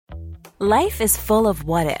Life is full of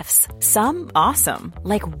what-ifs. Some awesome,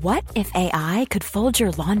 like what if AI could fold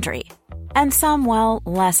your laundry? And some, well,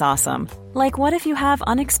 less awesome, like what if you have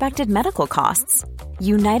unexpected medical costs?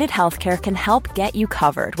 United Healthcare can help get you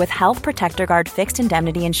covered with Health Protector Guard fixed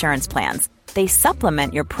indemnity insurance plans. They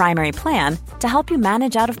supplement your primary plan to help you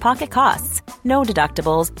manage out-of-pocket costs. No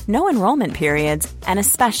deductibles, no enrollment periods, and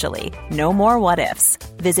especially no more what-ifs.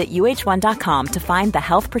 Visit uh1.com to find the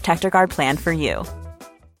Health Protector Guard plan for you.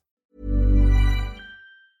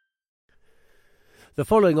 The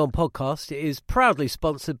following on podcast is proudly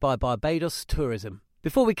sponsored by Barbados Tourism.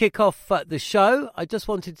 Before we kick off the show, I just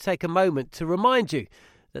wanted to take a moment to remind you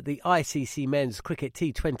that the ICC Men's Cricket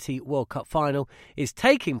T20 World Cup Final is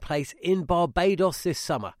taking place in Barbados this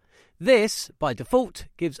summer. This, by default,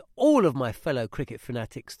 gives all of my fellow cricket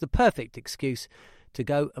fanatics the perfect excuse to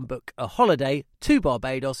go and book a holiday to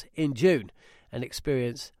Barbados in June and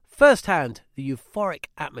experience firsthand the euphoric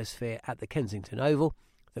atmosphere at the Kensington Oval,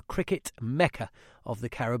 the cricket mecca of the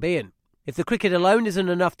Caribbean. If the cricket alone isn't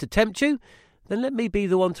enough to tempt you, then let me be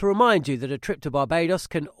the one to remind you that a trip to Barbados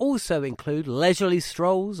can also include leisurely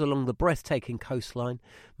strolls along the breathtaking coastline,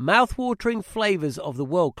 mouth-watering flavours of the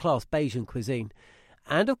world-class Bajan cuisine,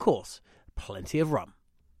 and, of course, plenty of rum.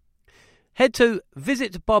 Head to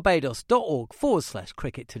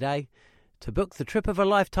visitbarbados.org/cricket today to book the trip of a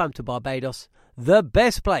lifetime to Barbados, the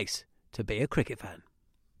best place to be a cricket fan.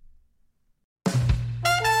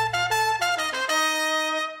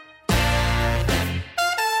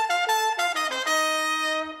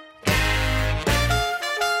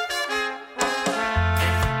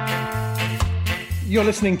 You're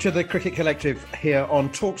listening to the Cricket Collective here on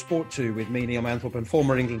TalkSport 2 with me, Neil Manthorpe, and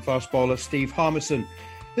former England fast bowler Steve Harmison.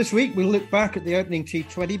 This week we'll look back at the opening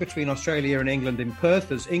T20 between Australia and England in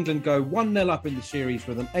Perth as England go 1-0 up in the series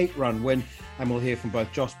with an 8-run win, and we'll hear from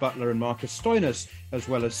both Jos Buttler and Marcus Stoinis, as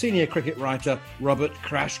well as senior cricket writer Robert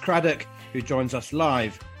Crash Craddock, who joins us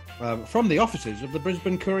live from the offices of the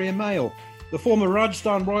Brisbane Courier Mail. The former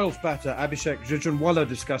Rajasthan Royals batter Abhishek Jhunjhunwala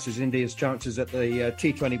discusses India's chances at the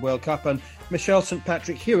T20 World Cup, and Michelle St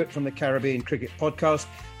Patrick Hewitt from the Caribbean Cricket Podcast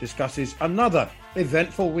discusses another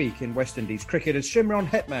eventful week in West Indies cricket as Shimron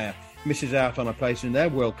Hetmyer misses out on a place in their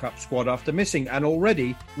World Cup squad after missing an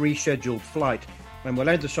already rescheduled flight. And we'll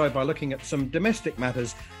end the show by looking at some domestic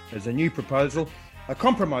matters as a new proposal, a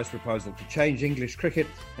compromise proposal to change English cricket,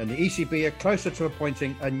 and the ECB are closer to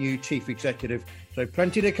appointing a new chief executive. So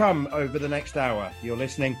plenty to come over the next hour. You're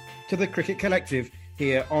listening to the Cricket Collective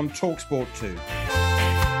here on TalkSport 2.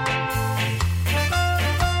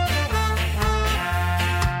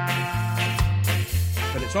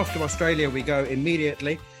 But it's off to Australia we go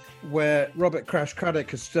immediately, where Robert Crash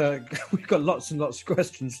Craddock has... we've got lots and lots of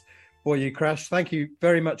questions for you, Crash. Thank you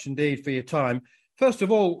very much indeed for your time. First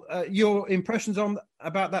of all, your impressions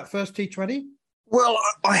about that first T20? Well,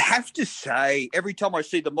 I have to say, every time I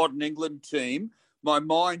see the modern England team, my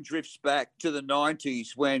mind drifts back to the 90s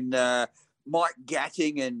when Mike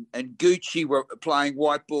Gatting and Gucci were playing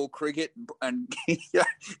white ball cricket, and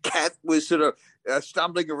Kath was sort of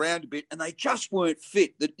stumbling around a bit, and they just weren't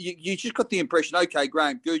fit. That you just got the impression, okay,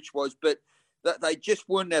 Graham Gooch was, but that they just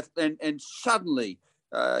weren't. And suddenly,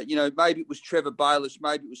 maybe it was Trevor Bayliss,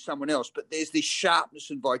 maybe it was someone else, but there's this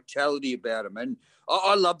sharpness and vitality about them. And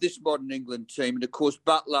I love this modern England team. And, of course,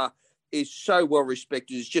 Buttler is so well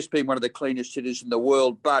respected. He's just been one of the cleanest hitters in the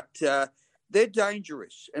world. But they're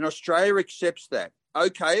dangerous, and Australia accepts that.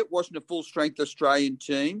 Okay, it wasn't a full-strength Australian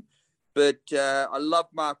team, but I love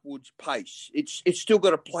Mark Wood's pace. It's still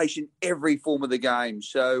got a place in every form of the game.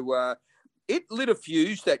 So it lit a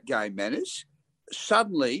fuse, that game, Manners.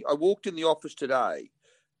 Suddenly, I walked in the office today,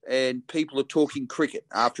 and people are talking cricket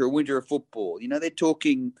after a winter of football. You know, they're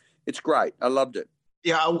talking. It's great. I loved it.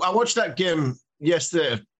 Yeah, I watched that game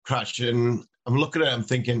yesterday, Crash, and I'm looking at it, I'm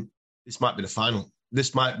thinking, this might be the final.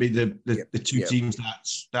 This might be the two teams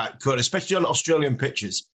that could, especially on Australian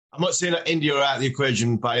pitches. I'm not saying that India are out of the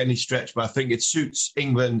equation by any stretch, but I think it suits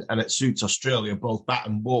England and it suits Australia, both bat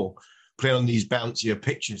and ball, playing on these bouncier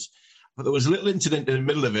pitches. But there was a little incident in the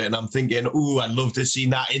middle of it, and I'm thinking, I'd love to see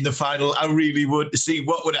that in the final. I really would, to see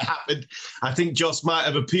what would have happened. I think Jos might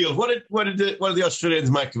have appealed. What did the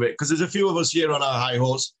Australians make of it? Because there's a few of us here on our high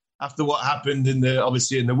horse after what happened in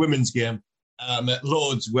the women's game at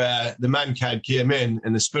Lord's, where the Mankad came in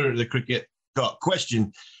and the spirit of the cricket got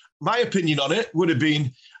questioned. My opinion on it would have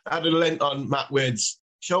been, I'd have leant on Matt Wade's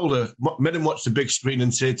shoulder, made him watch the big screen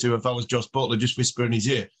and say to, if I was Jos Buttler, just whisper in his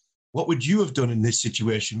ear, what would you have done in this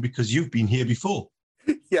situation? Because you've been here before.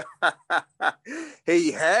 Yeah,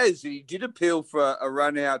 he has. He did appeal for a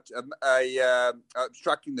run out,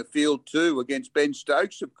 obstructing the field too, against Ben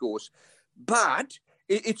Stokes, of course. But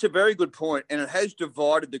It's a very good point, and it has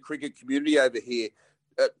divided the cricket community over here.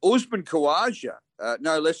 Usman Khawaja,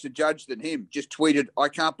 no less a judge than him, just tweeted, "I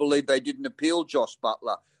can't believe they didn't appeal Jos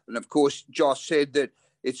Buttler." And, of course, Jos said that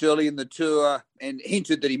it's early in the tour and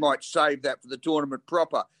hinted that he might save that for the tournament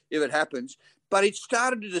proper if it happens. But it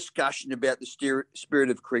started a discussion about the spirit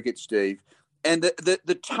of cricket, Steve. And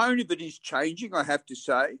the tone of it is changing, I have to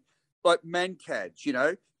say. Like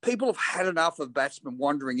mancads, people have had enough of batsmen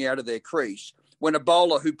wandering out of their crease when a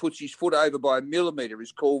bowler who puts his foot over by a millimetre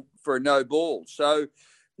is called for a no ball. So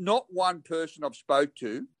not one person I've spoke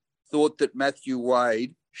to thought that Matthew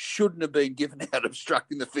Wade shouldn't have been given out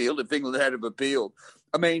obstructing the field if England had have appealed.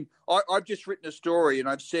 I mean, I've just written a story and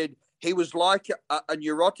I've said he was like a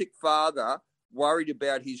neurotic father worried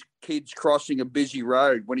about his kids crossing a busy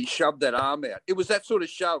road when he shoved that arm out. It was that sort of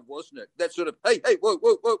shove, wasn't it? That sort of, hey,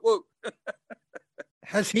 whoa.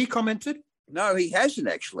 Has he commented? No, he hasn't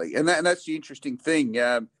actually. And that's the interesting thing.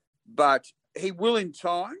 But he will in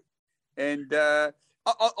time. And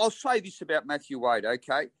I'll say this about Matthew Wade,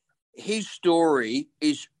 okay? His story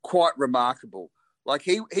is quite remarkable. Like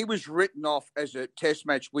he was written off as a test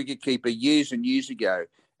match wicketkeeper years and years ago.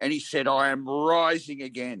 And he said, I am rising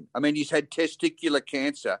again. I mean, he's had testicular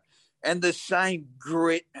cancer. And the same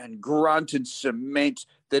grit and grunt and cement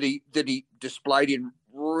that he displayed in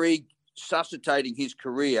resuscitating his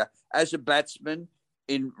career as a batsman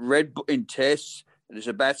in tests and as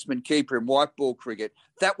a batsman keeper in white ball cricket,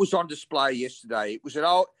 that was on display yesterday. It was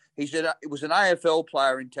it was an AFL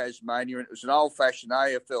player in Tasmania, and it was an old-fashioned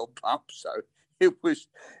AFL pump. So it was,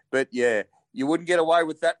 but yeah, you wouldn't get away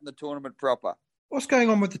with that in the tournament proper. What's going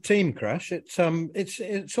on with the team, Crash?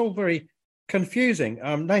 It's all very confusing.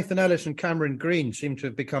 Nathan Ellis and Cameron Green seem to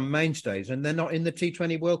have become mainstays, and they're not in the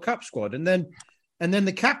T20 World Cup squad. And then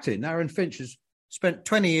the captain, Aaron Finch, has spent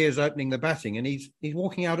 20 years opening the batting, and he's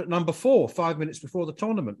walking out at number 4, 5 minutes before the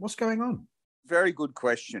tournament. What's going on? Very good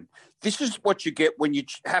question. This is what you get when you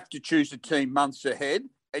have to choose a team months ahead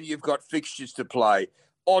and you've got fixtures to play.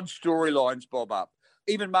 Odd storylines bob up.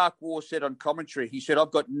 Even Mark Waugh said on commentary, he said,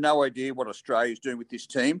 I've got no idea what Australia is doing with this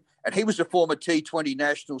team. And he was a former T20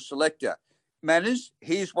 national selector. Manners,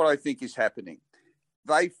 here's what I think is happening.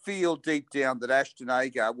 They feel deep down that Ashton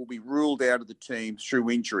Agar will be ruled out of the team through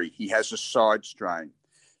injury. He has a side strain.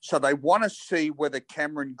 So they want to see whether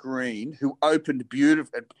Cameron Green, who opened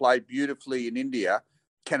beautifully and played beautifully in India,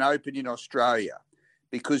 can open in Australia,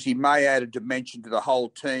 because he may add a dimension to the whole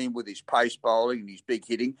team with his pace bowling and his big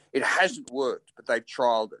hitting. It hasn't worked, but they've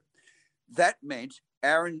trialled it. That meant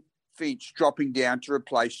Aaron Finch dropping down to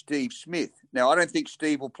replace Steve Smith. Now, I don't think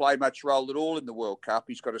Steve will play much role at all in the World Cup.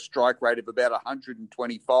 He's got a strike rate of about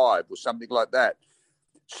 125 or something like that.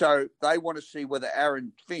 So they want to see whether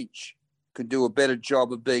Aaron Finch can do a better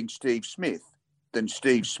job of being Steve Smith than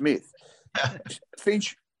Steve Smith.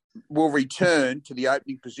 Finch will return to the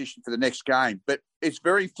opening position for the next game, but it's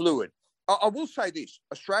very fluid. I will say this,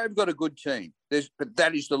 Australia have got a good team, but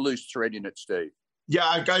that is the loose thread in it, Steve. Yeah,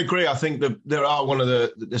 I agree. I think that there are one of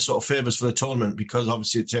the sort of favourites for the tournament, because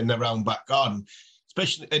obviously it's in their own back garden.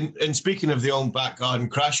 Especially, and speaking of the own back garden,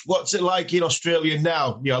 Crash, what's it like in Australia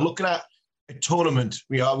now? Looking at a tournament,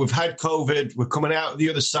 we've had COVID, we're coming out the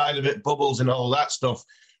other side of it, bubbles and all that stuff.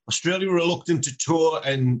 Australia were reluctant to tour,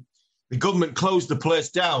 and the government closed the place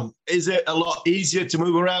down. Is it a lot easier to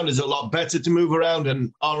move around? Is it a lot better to move around?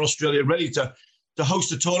 And are Australia ready to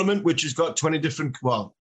host a tournament which has got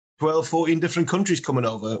 12, 14 different countries coming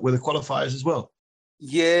over with the qualifiers as well?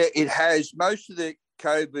 Yeah, it has. Most of the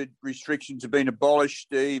COVID restrictions have been abolished,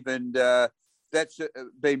 Steve, and that's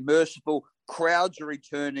been merciful. Crowds are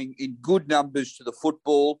returning in good numbers to the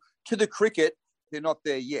football. To the cricket, they're not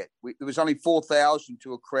there yet. There was only 4,000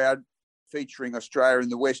 to a crowd featuring Australia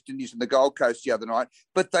and the West Indies and the Gold Coast the other night,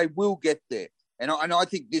 but they will get there. And I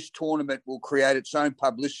think this tournament will create its own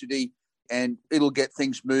publicity and it'll get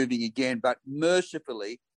things moving again. But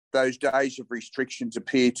mercifully, those days of restrictions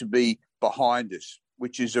appear to be behind us,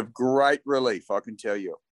 which is of great relief, I can tell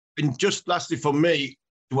you. And just lastly for me,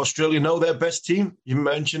 do Australia know their best team? You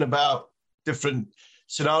mentioned about different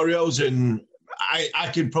scenarios, and I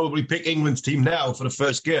can probably pick England's team now for the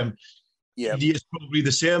first game. Yeah, India's probably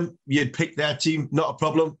the same. You'd pick their team, not a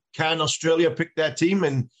problem. Can Australia pick their team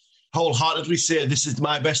and wholeheartedly say, this is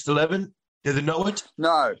my best 11? Do they know it?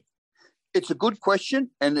 No. It's a good question,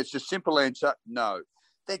 and it's a simple answer, no.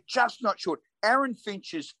 They're just not sure. Aaron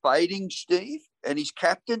Finch is fading, Steve, and he's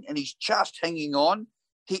captain, and he's just hanging on.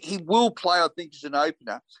 He will play, I think, as an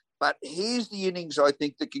opener, but here's the innings, I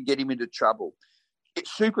think, that can get him into trouble.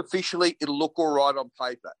 Superficially, it'll look all right on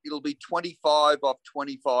paper. It'll be 25 off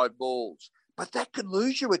 25 balls, but that can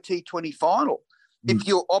lose you a T20 final. if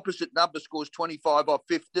your opposite number scores 25 off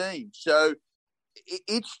 15. So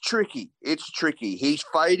it's tricky. It's tricky. He's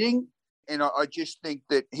fading, and I just think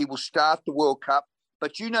that he will start the World Cup.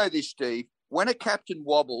 But you know this, Steve, when a captain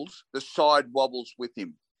wobbles, the side wobbles with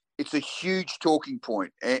him. It's a huge talking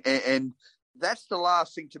point, and that's the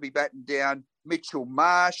last thing to be battened down. Mitchell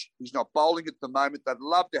Marsh, he's not bowling at the moment. They'd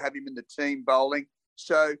love to have him in the team bowling.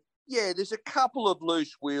 So, yeah, there's a couple of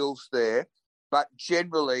loose wheels there, but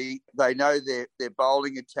generally they know their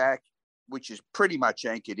bowling attack, which is pretty much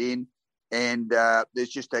anchored in, and there's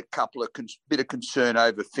just that couple of bit of concern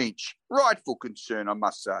over Finch. Rightful concern, I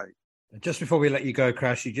must say. Just before we let you go,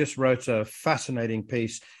 Crash, you just wrote a fascinating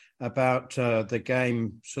piece about the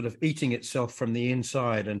game sort of eating itself from the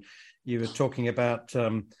inside, and you were talking about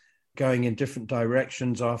going in different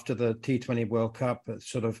directions after the T20 World Cup. It's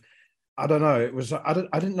sort of, I don't know. It was I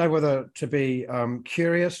didn't know whether to be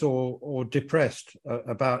curious or depressed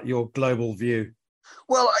about your global view.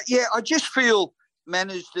 Well, yeah, I just feel,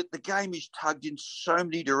 Manners, that the game is tugged in so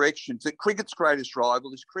many directions. That cricket's greatest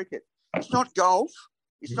rival is cricket. It's not golf.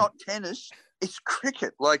 It's not tennis. It's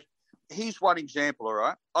cricket. Like, here's one example, all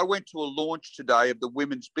right? I went to a launch today of the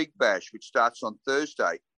Women's Big Bash, which starts on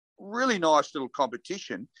Thursday. Really nice little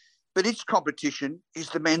competition, but its competition is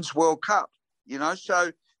the Men's World Cup, you know,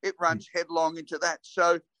 so it runs headlong into that.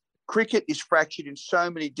 So cricket is fractured in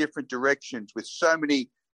so many different directions with so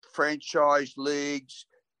many franchise leagues,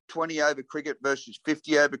 20-over cricket versus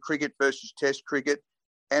 50-over cricket versus Test cricket.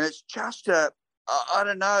 And it's just I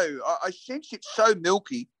don't know, I sense it's so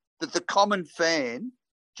milky that the common fan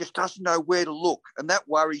just doesn't know where to look. And that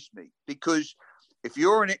worries me, because if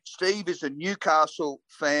Steve is a Newcastle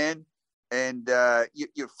fan and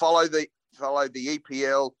you follow the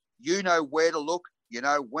EPL, you know where to look, you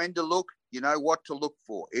know when to look, you know what to look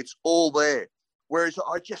for. It's all there. Whereas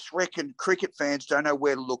I just reckon cricket fans don't know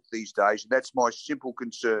where to look these days. And that's my simple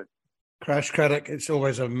concern. Crash Craddock, it's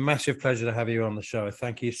always a massive pleasure to have you on the show.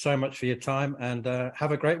 Thank you so much for your time, and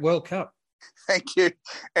have a great World Cup. Thank you.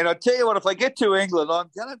 And I tell you what, if I get to England,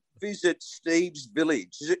 I'm going to visit Steve's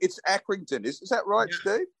village. It's Accrington. Is that right,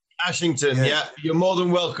 yeah. Steve? Ashington, yeah. You're more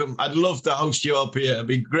than welcome. I'd love to host you up here. It'd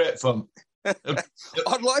be great fun.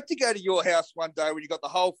 I'd like to go to your house one day when you've got the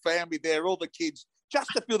whole family there, all the kids, just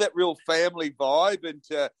to feel that real family vibe and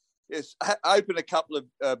open a couple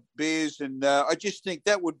of beers. And I just think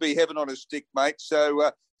that would be heaven on a stick, mate.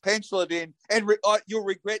 So pencil it in. And you'll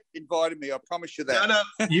regret inviting me, I promise you that.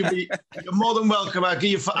 No, you're more than welcome. I'll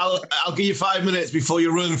give you 5 minutes before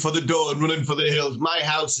you run for the door and running for the hills. My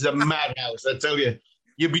house is a madhouse, I tell you.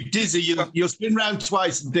 You'll be dizzy. You'll spin round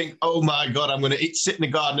twice and think, oh, my God, I'm going to sit in the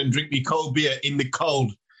garden and drink me cold beer in the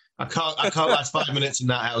cold. I can't last 5 minutes in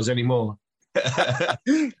that house anymore.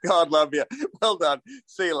 God love you. Well done.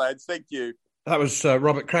 See you, lads. Thank you. That was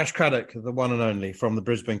Robert Crash Craddock, the one and only, from the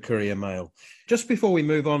Brisbane Courier Mail. Just before we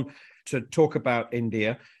move on to talk about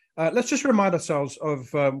India, let's just remind ourselves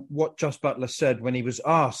of what Jos Buttler said when he was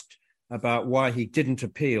asked about why he didn't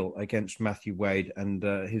appeal against Matthew Wade and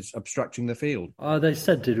his obstructing the field. They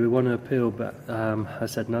said, did we want to appeal? But I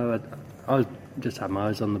said no. I just had my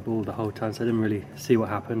eyes on the ball the whole time, so I didn't really see what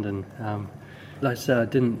happened. And like I said, I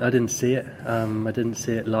didn't see it. I didn't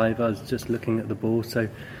see it live. I was just looking at the ball. So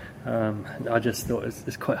I just thought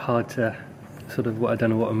it's quite hard to sort of. I don't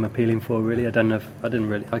know what I'm appealing for, really. I don't know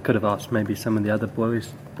if I could have asked maybe some of the other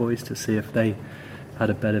boys to see if they had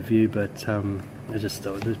a better view, but I just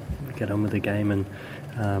thought to get on with the game. And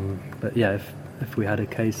but yeah, if we had a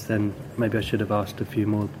case, then maybe I should have asked a few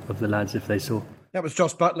more of the lads if they saw. That was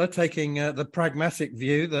Jos Buttler taking the pragmatic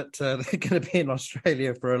view that they're going to be in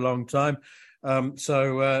Australia for a long time.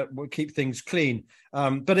 So we'll keep things clean.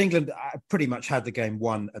 But England pretty much had the game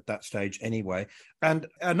won at that stage anyway. And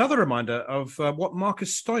another reminder of what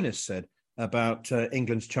Marcus Stoinis said about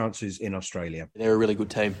England's chances in Australia. They're a really good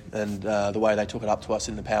team, and the way they took it up to us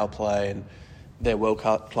in the power play, and they're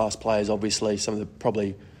world-class players, obviously,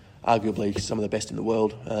 arguably some of the best in the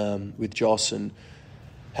world, with Joss and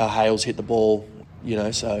how Hales hit the ball,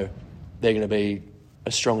 so they're going to be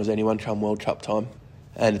as strong as anyone come World Cup time.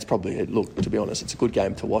 And it's probably, to be honest, it's a good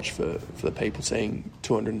game to watch for the people, seeing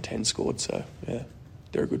 210 scored. So, yeah,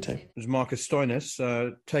 they're a good team. There's Marcus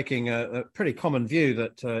Stoinis taking a pretty common view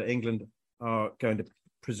that England are going to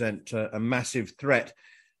present a massive threat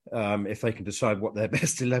if they can decide what their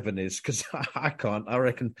best 11 is, because I can't. I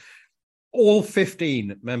reckon all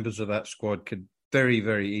 15 members of that squad could very,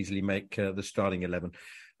 very easily make the starting 11.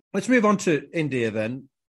 Let's move on to India then.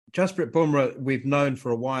 Jasprit Bumrah, we've known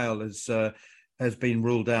for a while, has been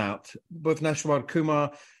ruled out. Bhuvneshwar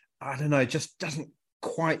Kumar, I don't know, just doesn't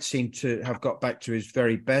quite seem to have got back to his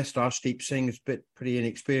very best. Arshdeep Singh is pretty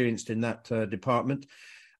inexperienced in that department.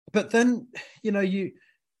 But then, you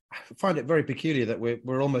find it very peculiar that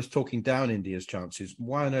we're almost talking down India's chances.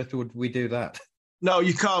 Why on earth would we do that? No,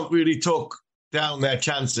 you can't really talk down their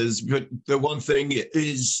chances. But the one thing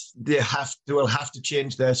is they will have to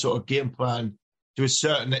change their sort of game plan to a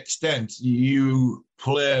certain extent.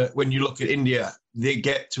 When you look at India, they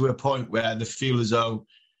get to a point where they feel as though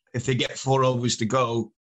if they get 4 overs to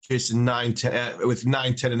go, chasing 9-10 with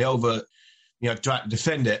 9-10 in the over, try to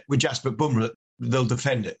defend it. With Jasprit Bumrah, they'll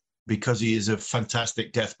defend it because he is a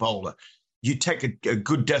fantastic death bowler. You take a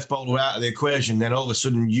good death bowler out of the equation, then all of a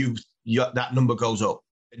sudden that number goes up.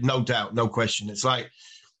 No doubt, no question. It's like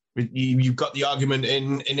you've got the argument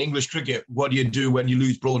in English cricket. What do you do when you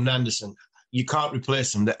lose Broad and Anderson? You can't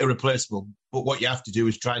replace them. They're irreplaceable. But what you have to do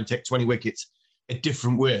is try and take 20 wickets a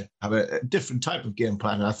different way, have a different type of game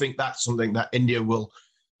plan. And I think that's something that India will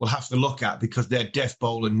have to look at because their death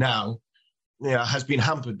bowler now has been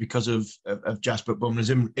hampered because of Jasprit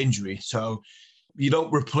Bumrah's injury. So you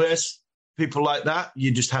don't replace people like that.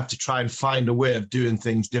 You just have to try and find a way of doing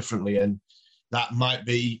things differently. And that might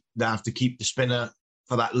be they have to keep the spinner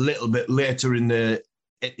for that little bit later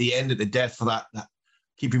at the end of the death for that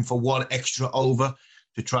keep him for one extra over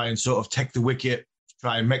to try and sort of take the wicket, to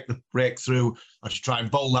try and make the breakthrough, or to try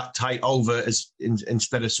and bowl that tight over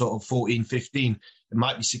instead of sort of 14, 15. It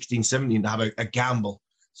might be 16, 17 to have a gamble.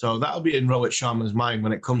 So that'll be in Rohit Sharma's mind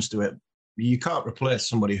when it comes to it. You can't replace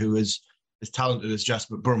somebody who is as talented as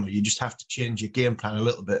Jasprit Bumrah. You just have to change your game plan a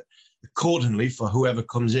little bit accordingly for whoever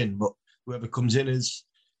comes in. But whoever comes in is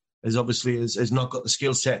obviously has not got the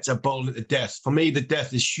skill set to bowl at the death. For me, the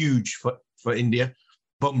death is huge for India.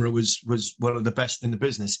 Bumrah was one of the best in the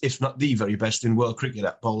business, if not the very best in world cricket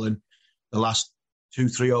at bowling the last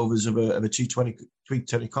 2-3 overs of a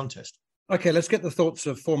T20 contest. Okay, let's get the thoughts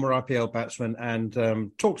of former IPL batsman and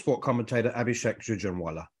TalkSport commentator Abhishek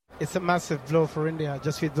Jhunjhunwala. It's a massive blow for India.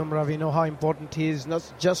 Jasprit Bumrah, we know how important he is,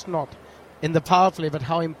 not in the power play, but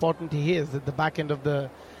how important he is at the back end of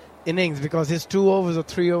the innings, because his 2 overs or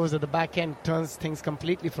 3 overs at the back end turns things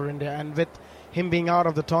completely for India. And with him being out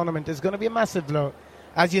of the tournament, it's going to be a massive blow.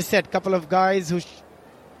 As you said, a couple of guys who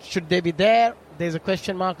should they be there? There's a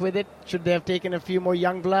question mark with it. Should they have taken a few more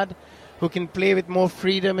young blood who can play with more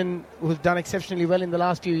freedom and who've done exceptionally well in the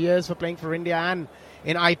last few years for playing for India and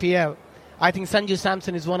in IPL? I think Sanju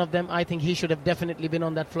Samson is one of them. I think he should have definitely been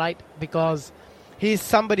on that flight because he's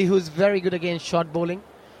somebody who's very good against short bowling.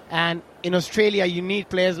 And in Australia, you need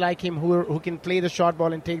players like him who can play the short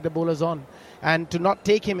ball and take the bowlers on. And to not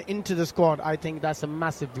take him into the squad, I think that's a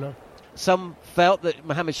massive blow. Some felt that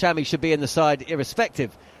Mohammad Shami should be in the side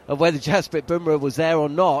irrespective of whether Jasprit Bumrah was there or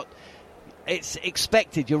not. It's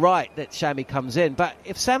expected, you're right, that Shami comes in. But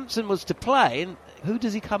if Samson was to play, who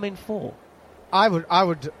does he come in for? I would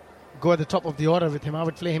go at the top of the order with him. I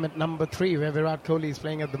would play him at number 3, where Virat Kohli is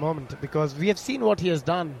playing at the moment, because we have seen what he has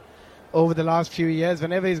done over the last few years.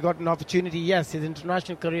 Whenever he's got an opportunity, yes, his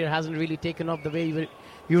international career hasn't really taken off the way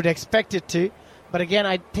you would expect it to. But again,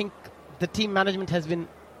 I think the team management has been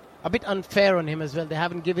a bit unfair on him as well. They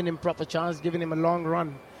haven't given him proper chance, given him a long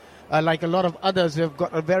run, like a lot of others who have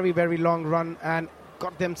got a very, very long run and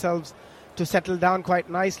got themselves to settle down quite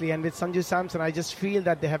nicely. And with Sanju Samson, I just feel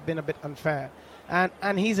that they have been a bit unfair.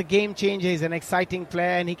 And he's a game changer. He's an exciting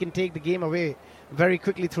player, and he can take the game away very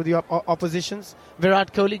quickly through the oppositions.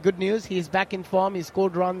 Virat Kohli, good news. He's back in form. He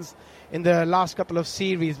scored runs in the last couple of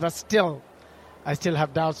series, but still, I still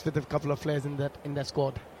have doubts with a couple of players in that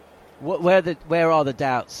squad. Where are the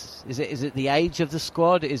doubts? Is it the age of the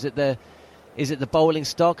squad? Is it the bowling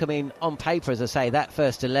stock? I mean, on paper, as I say, that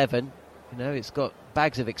first 11, it's got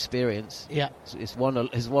bags of experience. Yeah, it's won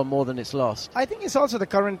more than it's lost. I think it's also the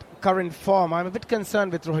current form. I'm a bit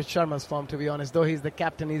concerned with Rohit Sharma's form, to be honest. Though he's the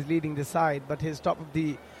captain, he's leading the side, but his top of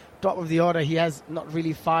the order, he has not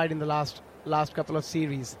really fired in the last couple of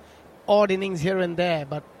series. Odd innings here and there,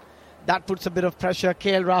 but that puts a bit of pressure.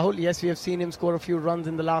 KL Rahul, yes, we have seen him score a few runs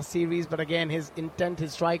in the last series, but again, his intent,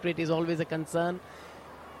 his strike rate is always a concern.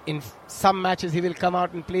 In some matches, he will come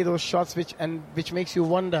out and play those shots which makes you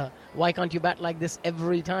wonder, why can't you bat like this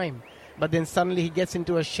every time? But then suddenly he gets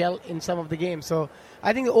into a shell in some of the games. So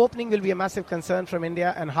I think the opening will be a massive concern from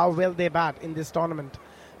India, and how well they bat in this tournament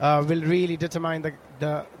will really determine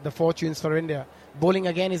the fortunes for India. Bowling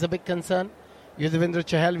again is a big concern. Yuzvendra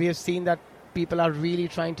Chahal, we have seen that people are really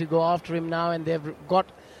trying to go after him now, and they've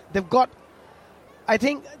got I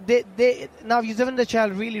think now Yuzvendra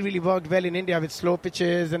Chahal really worked well in India with slow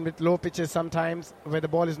pitches and with low pitches sometimes where the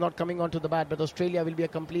ball is not coming onto the bat. But Australia will be a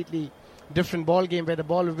completely different ball game where the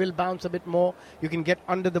ball will bounce a bit more. You can get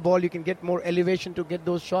under the ball. You can get more elevation to get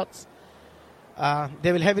those shots.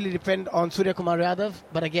 They will heavily depend on Surya Kumar Yadav.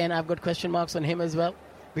 But again, I've got question marks on him as well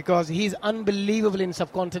because he's unbelievable in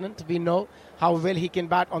subcontinent. We know how well he can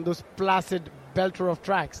bat on those placid belter of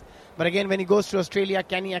tracks. But again, when he goes to Australia,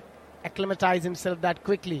 can he acclimatize himself that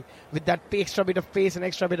quickly with that extra bit of pace and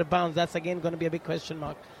extra bit of bounce? That's again going to be a big question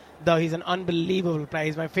mark. Though he's an unbelievable player.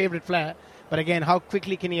 He's my favorite player. But again, how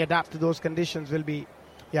quickly can he adapt to those conditions will be,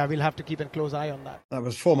 we'll have to keep a close eye on that. That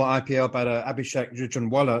was former IPL batter Abhishek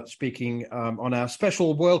Jujunwala speaking on our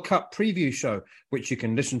special World Cup preview show, which you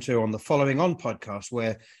can listen to on the Following On podcast,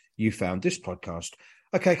 where you found this podcast.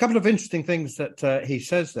 Okay, a couple of interesting things that he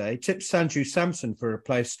says there. He tips Sanju Samson for a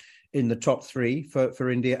place in the top 3 for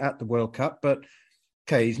India at the World Cup. But,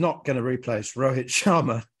 okay, he's not going to replace Rohit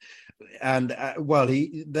Sharma. And,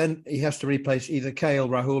 he has to replace either KL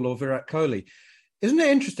Rahul or Virat Kohli. Isn't it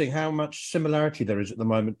interesting how much similarity there is at the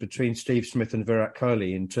moment between Steve Smith and Virat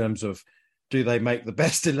Kohli in terms of do they make the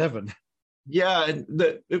best 11? Yeah, it's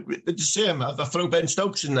the same. I throw Ben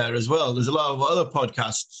Stokes in there as well. There's a lot of other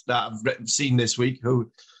podcasts that I've seen this week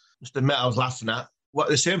who, just admit, I was laughing at.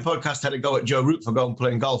 The same podcast had a go at Joe Root for going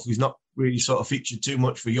playing golf, who's not really sort of featured too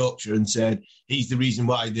much for Yorkshire, and said he's the reason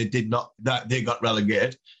why they got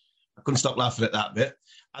relegated. I couldn't stop laughing at that bit.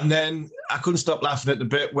 And then I couldn't stop laughing at the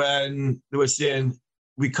bit when they were saying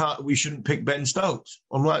we shouldn't pick Ben Stokes.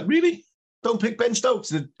 I'm like, really? Don't pick Ben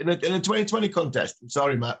Stokes in a 2020 contest. I'm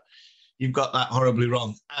sorry, Matt. You've got that horribly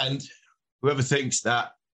wrong. And whoever thinks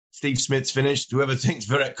that Steve Smith's finished, whoever thinks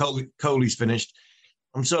Virat Kohli's finished,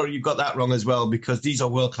 I'm sorry, you've got that wrong as well, because these are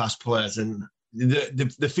world-class players and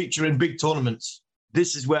they feature in big tournaments.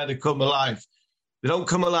 This is where they come alive. They don't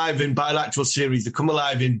come alive in bilateral series. They come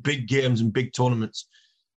alive in big games and big tournaments.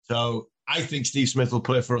 So I think Steve Smith will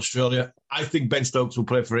play for Australia. I think Ben Stokes will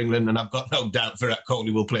play for England. And I've got no doubt Virat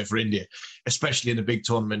Kohli will play for India, especially in a big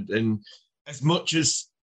tournament. And as much as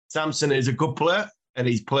Samson is a good player and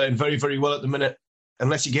he's playing very, very well at the minute,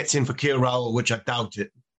 unless he gets in for KL Rahul, which I doubt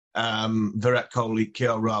it, Virat Kohli,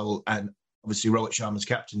 KL Rahul, and obviously Rohit Sharma's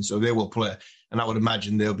captain, so they will play. And I would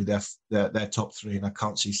imagine they'll be their top 3, and I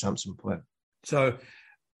can't see Samson playing. So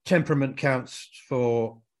temperament counts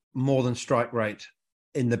for more than strike rate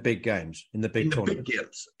in the big games, in the big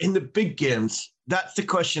tournaments. In the big games, that's the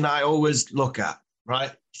question I always look at,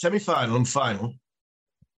 right? Semi-final and final,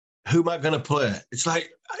 who am I going to play? It's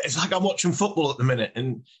like I'm watching football at the minute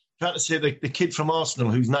and trying to say the kid from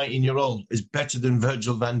Arsenal who's 19-year-old is better than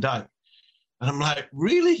Virgil van Dijk. And I'm like,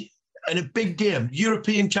 really? In a big game,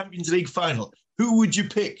 European Champions League final, who would you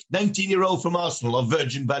pick? 19-year-old from Arsenal or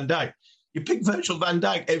Virgil van Dijk? You pick Virgil van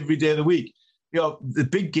Dijk every day of the week. The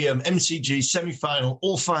big game, MCG, semi-final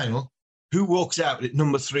or final, who walks out at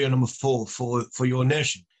number 3 or number 4 for your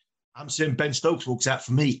nation? I'm saying Ben Stokes walks out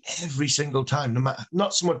for me every single time, no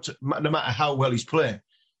matter how well he's playing.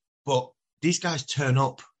 But these guys turn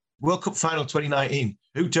up. World Cup final 2019,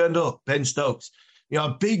 who turned up? Ben Stokes.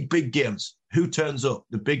 Big games, who turns up?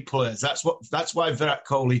 The big players. That's why Virat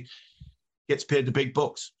Kohli gets paid the big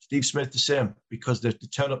bucks. Steve Smith the same, because they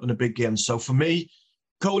turn up in the big games. So for me,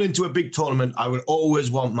 going into a big tournament, I would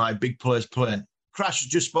always want my big players playing. Crash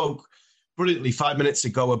just spoke brilliantly 5 minutes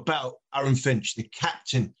ago about Aaron Finch, the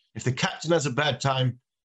captain. If the captain has a bad time,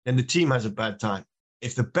 then the team has a bad time.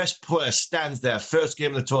 If the best player stands there first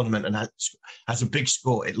game of the tournament and has a big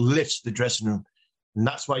score, it lifts the dressing room. And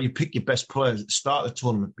that's why you pick your best players at the start of the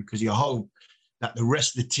tournament, because you hope that the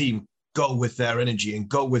rest of the team go with their energy and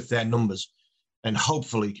go with their numbers and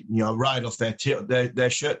hopefully, ride off their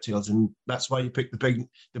shirt tails. And that's why you pick the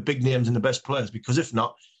big names and the best players, because if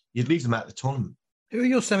not, you'd leave them out of the tournament. Who are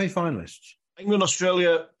your semi-finalists? England,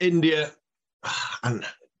 Australia, India, and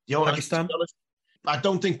Pakistan. I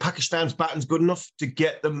don't think Pakistan's batting's good enough to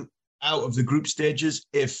get them out of the group stages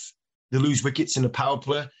if they lose wickets in a power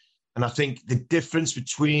play. And I think the difference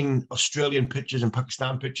between Australian pitches and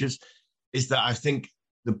Pakistan pitches is that I think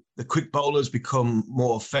the quick bowlers become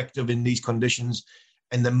more effective in these conditions,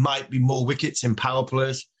 and there might be more wickets in power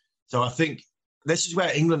plays. So I think this is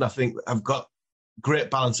where England, I think, have got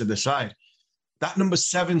great balance of the side. That number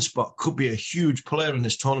 7 spot could be a huge player in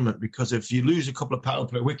this tournament, because if you lose a couple of power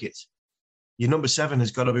play wickets, your number 7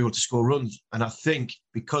 has got to be able to score runs. And I think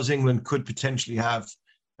because England could potentially have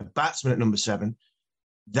a batsman at number 7,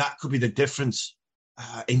 that could be the difference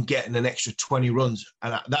in getting an extra 20 runs.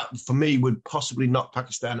 And that, for me, would possibly knock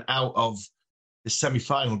Pakistan out of the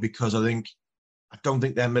semi-final, because I don't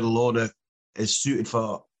think their middle order is suited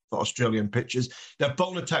for Australian pitches. Their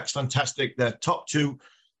bowling attack's fantastic. Their top two,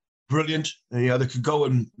 brilliant. They could go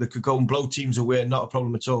and blow teams away, not a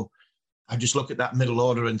problem at all. I just look at that middle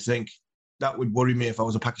order and think that would worry me if I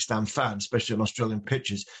was a Pakistan fan, especially on Australian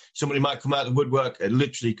pitches. Somebody might come out of the woodwork and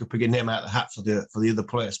literally could pick a name out of the hat for the other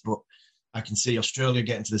players, but I can see Australia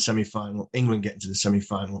getting to the semi-final, England getting to the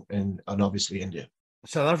semi-final, and obviously India.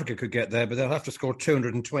 South Africa could get there, but they'll have to score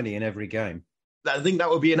 220 in every game. I think that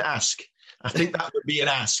would be an ask.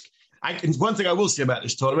 One thing I will say about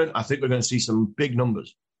this tournament, I think we're going to see some big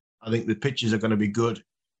numbers. I think the pitches are going to be good.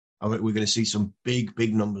 I think we're going to see some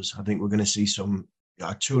big numbers. I think we're going to see some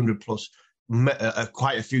 200 plus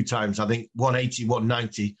quite a few times. I think 180,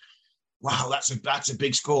 190. Wow, that's a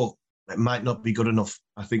big score. It might not be good enough.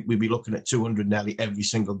 I think we'll be looking at 200 nearly every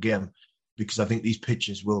single game, because I think these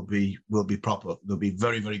pitches will be proper. They'll be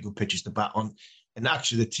very, very good pitches to bat on. And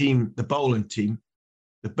actually the bowling team,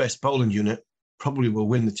 the best bowling unit, probably will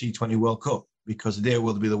win the T20 World Cup, because they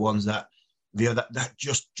will be the ones that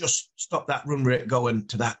just stop that run rate going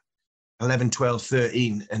to that 11, 12,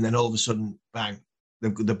 13, and then all of a sudden, bang,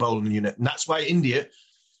 the bowling unit. And that's why India,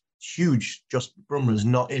 huge, just Bumrah's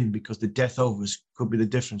not in, because the death overs could be the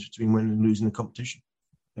difference between winning and losing the competition.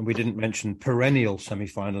 And we didn't mention perennial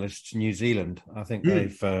semi-finalists, New Zealand. I think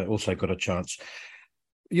they've also got a chance.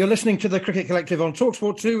 You're listening to the Cricket Collective on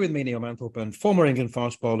TalkSport 2 with me, Neil Manthorpe, and former England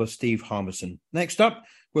fast bowler Steve Harmison. Next up,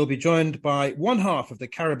 we'll be joined by one half of the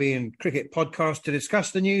Caribbean Cricket Podcast to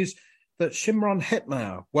discuss the news that Shimron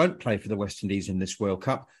Hetmyer won't play for the West Indies in this World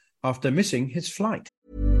Cup after missing his flight.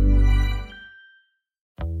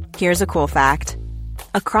 Here's a cool fact.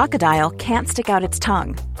 A crocodile can't stick out its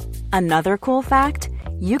tongue. Another cool fact,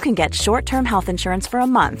 you can get short-term health insurance for a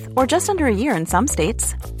month or just under a year in some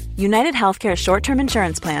states. United Healthcare short-term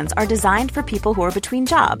insurance plans are designed for people who are between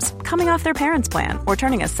jobs, coming off their parents' plan, or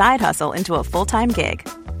turning a side hustle into a full-time gig.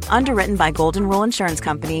 Underwritten by Golden Rule Insurance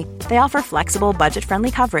Company, they offer flexible,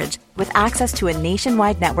 budget-friendly coverage with access to a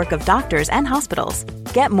nationwide network of doctors and hospitals.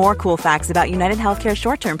 Get more cool facts about United Healthcare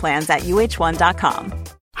short-term plans at uh1.com.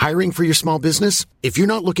 Hiring for your small business? If you're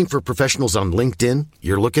not looking for professionals on LinkedIn,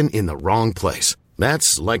 you're looking in the wrong place.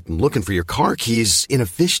 That's like looking for your car keys in a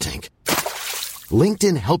fish tank.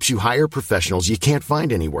 LinkedIn helps you hire professionals you can't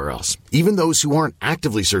find anywhere else, even those who aren't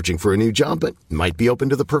actively searching for a new job but might be open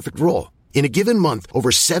to the perfect role. In a given month, over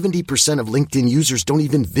 70% of LinkedIn users don't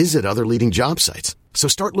even visit other leading job sites. So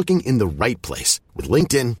start looking in the right place. With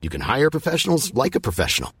LinkedIn, you can hire professionals like a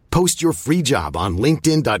professional. Post your free job on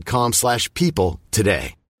linkedin.com/people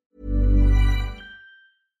today.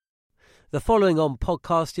 The following on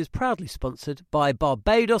podcast is proudly sponsored by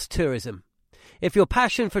Barbados Tourism. If your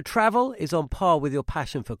passion for travel is on par with your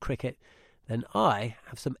passion for cricket, then I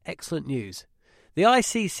have some excellent news. The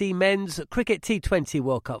ICC Men's Cricket T20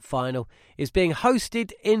 World Cup Final is being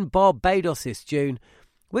hosted in Barbados this June,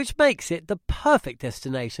 which makes it the perfect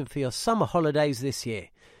destination for your summer holidays this year.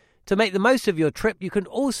 To make the most of your trip, you can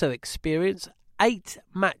also experience 8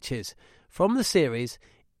 matches from the series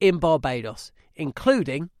in Barbados,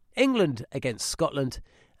 including England against Scotland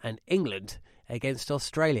and England against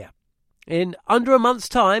Australia. In under a month's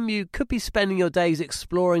time, you could be spending your days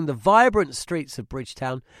exploring the vibrant streets of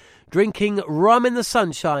Bridgetown, drinking rum in the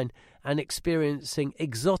sunshine and experiencing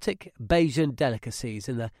exotic Bajan delicacies.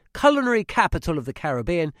 In the culinary capital of the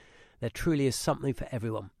Caribbean, there truly is something for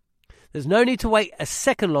everyone. There's no need to wait a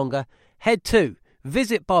second longer. Head to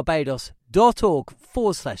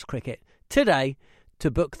visitbarbados.org/cricket today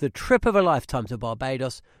to book the trip of a lifetime to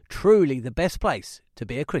Barbados, truly the best place to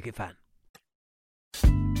be a cricket fan.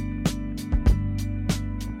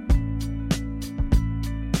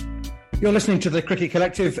 You're listening to the Cricket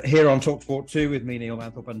Collective here on TalkSport 2 with me, Neil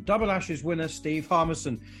Manthorpe, and Double Ashes winner Steve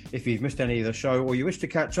Harmison. If you've missed any of the show or you wish to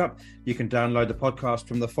catch up, you can download the podcast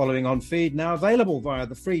from the following on feed, now available via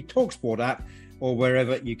the free TalkSport app or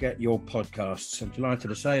wherever you get your podcasts. I'm delighted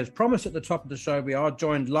to say, as promised at the top of the show, we are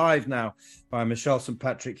joined live now by Michelle St.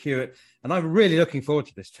 Patrick Hewitt, and I'm really looking forward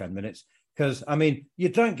to this 10 minutes because, I mean, you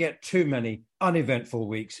don't get too many uneventful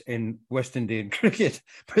weeks in West Indian cricket,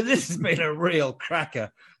 but this has been a real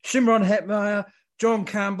cracker. Shimron Hetmyer, John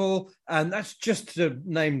Campbell, and that's just to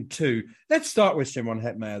name 2. Let's start with Shimron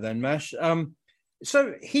Hetmyer then, Mash.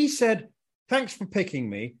 So he said, thanks for picking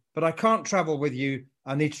me, but I can't travel with you.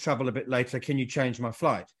 I need to travel a bit later. Can you change my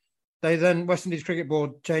flight? West Indies Cricket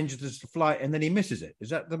Board changes the flight and then he misses it. Is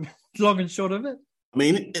that the long and short of it? I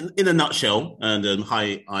mean, in a nutshell, and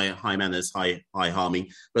hi Manners, hi Harmy,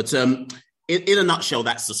 but in a nutshell,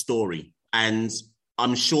 that's the story. And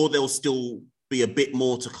I'm sure there'll still be a bit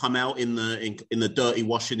more to come out in the dirty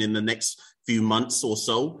washing in the next few months or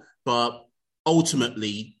so. But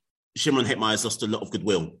ultimately, Shimron Hetmyer has lost a lot of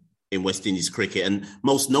goodwill in West Indies cricket. And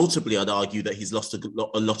most notably, I'd argue that he's lost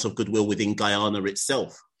a lot of goodwill within Guyana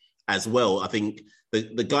itself as well. I think the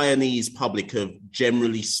Guyanese public have,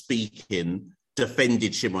 generally speaking,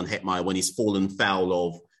 defended Shimron Hetmyer when he's fallen foul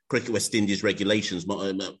of Cricket West Indies regulations.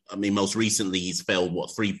 I mean, most recently, he's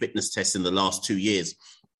failed, 3 fitness tests in the last 2 years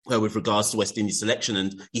with regards to West Indies selection.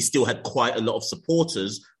 And he still had quite a lot of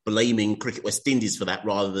supporters blaming Cricket West Indies for that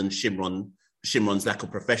rather than Shimron's lack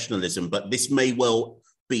of professionalism. But this may well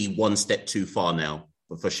be one step too far now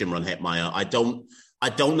for Shimron Hetmyer. I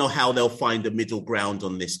don't know how they'll find a middle ground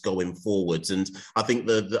on this going forwards. And I think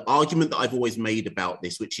the argument that I've always made about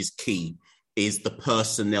this, which is key, is the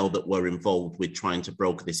personnel that were involved with trying to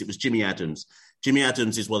broker this. It was Jimmy Adams. Jimmy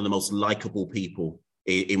Adams is one of the most likeable people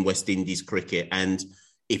in West Indies cricket. And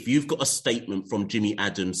if you've got a statement from Jimmy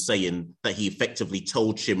Adams saying that he effectively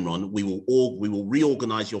told Shimron, we will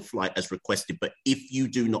reorganise your flight as requested, but if you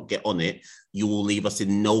do not get on it, you will leave us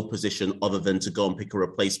in no position other than to go and pick a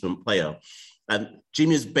replacement player. And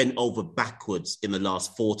Jimmy has bent over backwards in the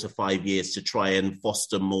last 4 to 5 years to try and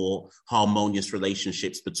foster more harmonious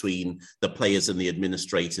relationships between the players and the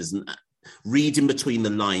administrators. And reading between the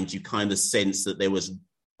lines, you kind of sense that there was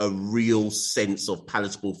a real sense of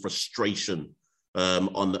palatable frustration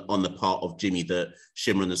on the part of Jimmy that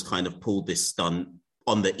Shimron has kind of pulled this stunt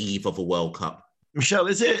on the eve of a World Cup. Michelle,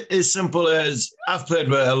 is it as simple as I've played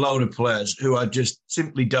with a load of players who are just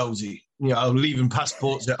simply dozy? Leaving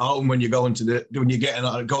passports at home when you're going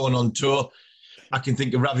going on tour. I can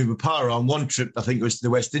think of Ravi Bopara on one trip. I think it was to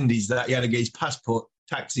the West Indies that he had to get his passport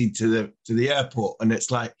taxied to the airport, and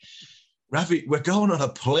it's like, Ravi, we're going on a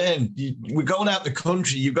plane. We're going out the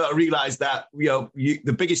country. You've got to realise that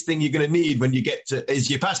the biggest thing you're going to need when you get to is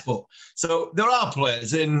your passport. So there are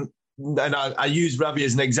players, and I use Ravi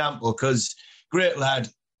as an example because great lad,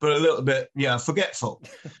 but a little bit forgetful.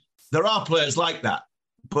 There are players like that.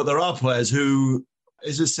 But there are players who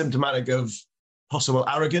is symptomatic of possible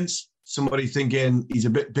arrogance, somebody thinking he's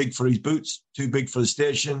a bit big for his boots, too big for the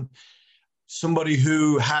station, somebody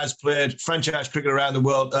who has played franchise cricket around the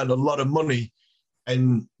world, earned a lot of money,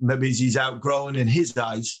 and maybe he's outgrown, in his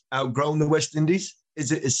eyes, the West Indies.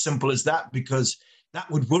 Is it as simple as that? Because that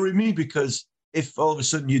would worry me, because if all of a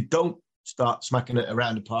sudden you don't start smacking it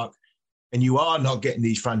around the park and you are not getting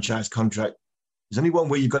these franchise contracts, there's only one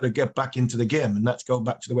way you've got to get back into the game, and that's go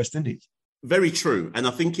back to the West Indies. Very true. And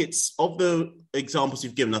I think it's, of the examples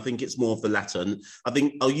you've given, I think it's more of the latter. And I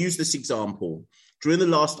think I'll use this example. During the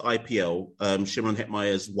last IPL, Shimron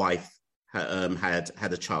Hetmyer's wife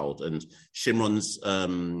had a child, and Shimron's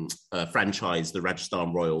franchise, the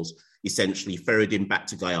Rajasthan Royals, essentially ferried him back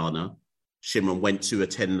to Guyana. Shimron went to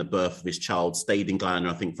attend the birth of his child, stayed in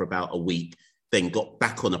Guyana, I think, for about a week, then got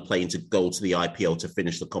back on a plane to go to the IPL to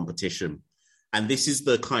finish the competition. And this is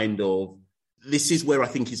where I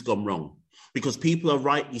think he's gone wrong, because people are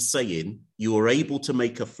rightly saying you were able to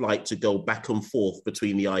make a flight to go back and forth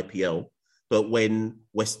between the IPL, but when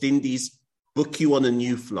West Indies book you on a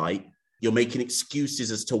new flight, you're making excuses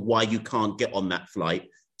as to why you can't get on that flight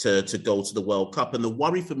to go to the World Cup. And the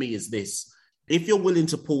worry for me is this: if you're willing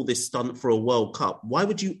to pull this stunt for a World Cup, why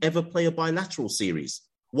would you ever play a bilateral series?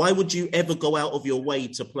 Why would you ever go out of your way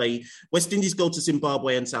to play? West Indies go to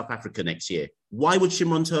Zimbabwe and South Africa next year. Why would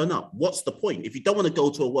Shimron turn up? What's the point? If you don't want to go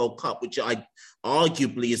to a World Cup, which I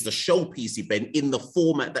arguably is the showpiece event in the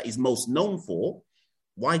format that he's most known for,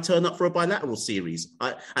 why turn up for a bilateral series?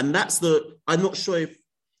 I'm not sure if,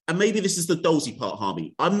 and maybe this is the dozy part,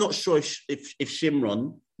 Harmy, I'm not sure if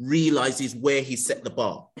Shimron realises where he set the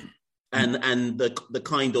bar and the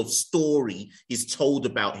kind of story he's told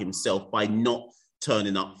about himself by not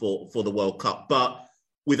turning up for the World Cup. But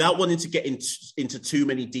without wanting to get into too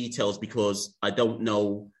many details, because I don't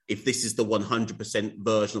know if this is the 100%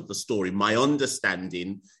 version of the story, my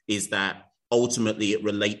understanding is that ultimately it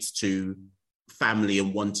relates to family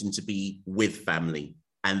and wanting to be with family.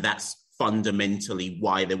 And that's fundamentally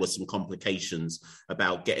why there were some complications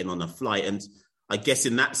about getting on a flight. And I guess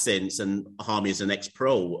in that sense, and Harmy is an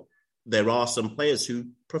ex-pro, there are some players who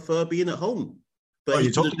prefer being at home. But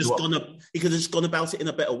he could have just gone about it in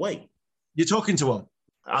a better way. You're talking to one.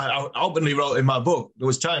 I openly wrote in my book, there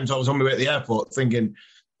was times I was on my way to the airport thinking,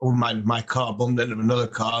 oh, my car bumped into another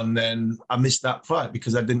car, and then I missed that flight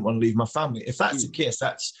because I didn't want to leave my family. If that's the case,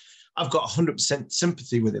 I've got 100%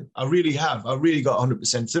 sympathy with him. I really have. I really got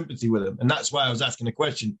 100% sympathy with him. And that's why I was asking the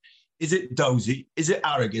question, is it dozy? Is it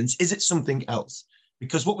arrogance? Is it something else?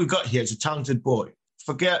 Because what we've got here is a talented boy.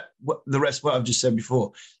 Forget the rest of what I've just said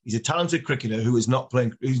before. He's a talented cricketer who's not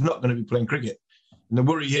going to be playing cricket. And the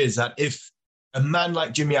worry is that if a man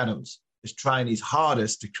like Jimmy Adams is trying his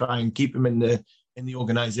hardest to try and keep him in the in the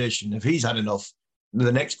organisation. If he's had enough,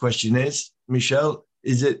 the next question is, Michelle,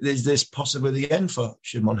 is this possibly the end for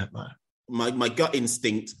Shimon Hetmyer? My gut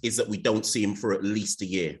instinct is that we don't see him for at least a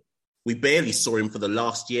year. We barely saw him for the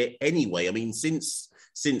last year anyway. I mean, since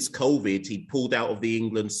COVID, he pulled out of the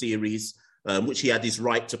England series, which he had his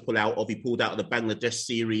right to pull out of. He pulled out of the Bangladesh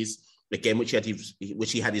series, again, which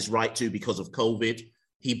he had his right to because of COVID.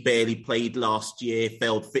 He barely played last year,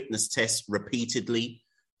 failed fitness tests repeatedly,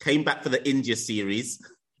 came back for the India series,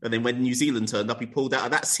 and then when New Zealand turned up, he pulled out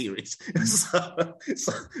of that series.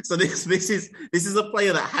 So this is a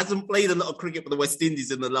player that hasn't played a lot of cricket for the West Indies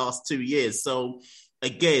in the last 2 years. So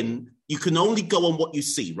again, you can only go on what you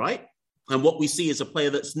see, right? And what we see is a player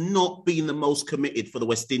that's not been the most committed for the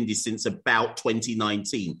West Indies since about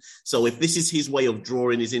 2019. So if this is his way of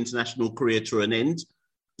drawing his international career to an end,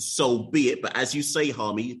 so be it. But as you say,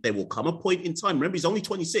 Harmy, there will come a point in time. Remember, he's only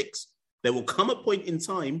 26. There will come a point in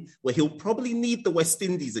time where he'll probably need the West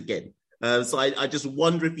Indies again. So I just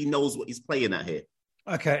wonder if he knows what he's playing at here.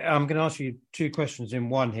 Okay, I'm going to ask you two questions in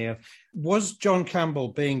one here. Was John Campbell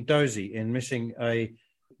being dozy in missing a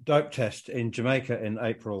dope test in Jamaica in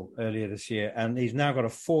April earlier this year? And he's now got a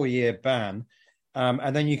 4-year ban.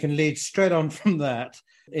 And then you can lead straight on from that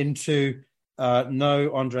into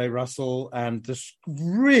no Andre Russell and this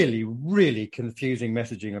really, really confusing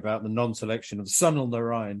messaging about the non-selection of Sunil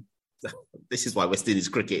Narine. This is why West Indies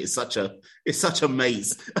cricket is such a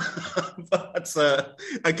maze. But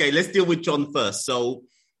okay, let's deal with John first. So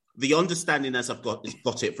the understanding, as I've got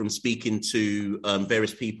it from speaking to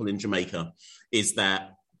various people in Jamaica, is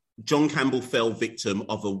that John Campbell fell victim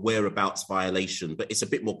of a whereabouts violation, but it's a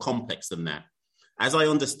bit more complex than that. As I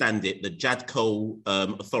understand it, the JADCO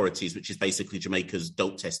authorities, which is basically Jamaica's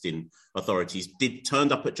dope testing authorities,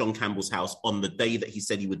 turned up at John Campbell's house on the day that he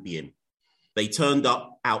said he would be in. They turned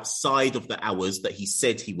up outside of the hours that he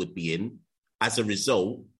said he would be in. As a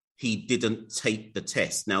result, he didn't take the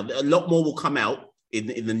test. Now, a lot more will come out in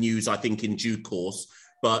the news, I think, in due course.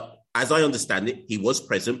 But as I understand it, he was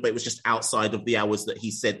present, but it was just outside of the hours that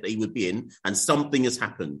he said that he would be in, and something has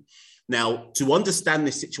happened. Now, to understand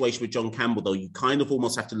this situation with John Campbell, though, you kind of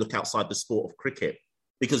almost have to look outside the sport of cricket,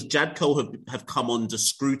 because JADCO have come under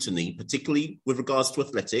scrutiny, particularly with regards to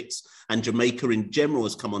athletics, and Jamaica in general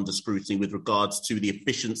has come under scrutiny with regards to the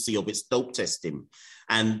efficiency of its dope testing.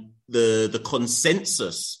 And the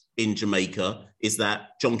consensus in Jamaica is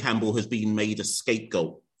that John Campbell has been made a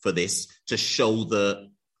scapegoat for this to show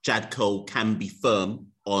that JADCO can be firm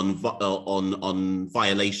on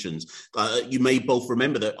violations. You may both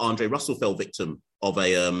remember that Andre Russell fell victim of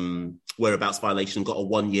a whereabouts violation, got a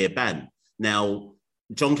 1-year ban. Now,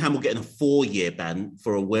 John Campbell getting a 4-year ban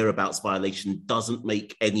for a whereabouts violation doesn't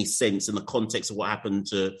make any sense in the context of what happened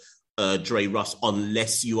to Dre Russ,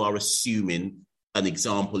 unless you are assuming an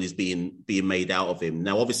example is being made out of him.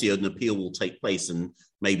 Now, obviously, an appeal will take place and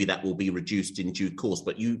maybe that will be reduced in due course.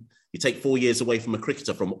 But you take 4 years away from a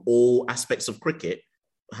cricketer from all aspects of cricket,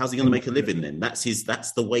 how's he going to make a living then? That's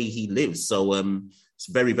the way he lives. So it's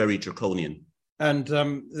very, very draconian. And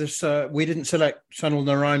we didn't select Sunil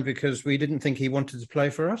Narine because we didn't think he wanted to play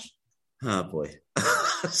for us? Oh, boy.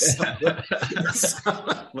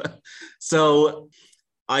 So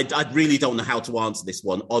I really don't know how to answer this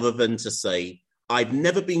one other than to say I've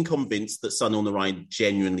never been convinced that Sunil Narine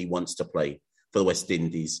genuinely wants to play for the West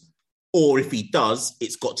Indies. Or if he does,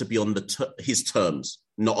 it's got to be on his terms,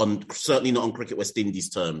 certainly not on Cricket West Indies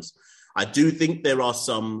terms. I do think there are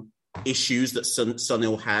some issues that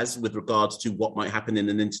Sunil has with regards to what might happen in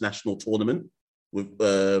an international tournament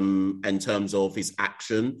in terms of his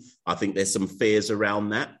action. I think there's some fears around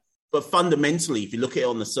that. But fundamentally, if you look at it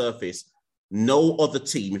on the surface, no other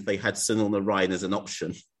team, if they had Sunil Narine as an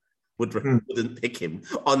option, wouldn't pick him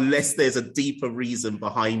unless there's a deeper reason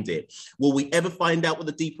behind it. Will we ever find out what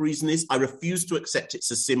the deeper reason is? I refuse to accept it's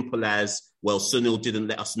as simple as, well, Sunil didn't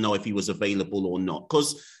let us know if he was available or not.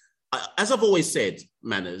 Because as I've always said,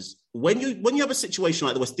 Manners, when you have a situation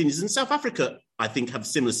like the West Indies, and South Africa, I think, have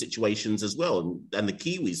similar situations as well, and the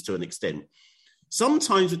Kiwis to an extent,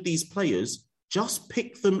 sometimes with these players, just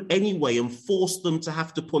pick them anyway and force them to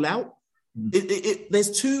have to pull out.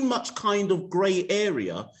 There's too much kind of grey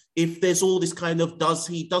area if there's all this kind of does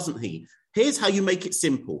he, doesn't he. Here's how you make it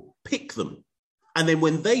simple. Pick them. And then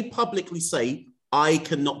when they publicly say, I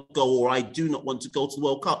cannot go or I do not want to go to the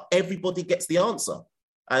World Cup, everybody gets the answer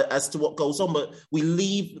as to what goes on. But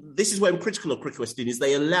this is where I'm critical of Cricket West Indies.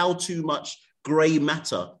 They allow too much grey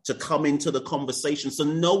matter to come into the conversation. So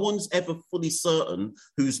no one's ever fully certain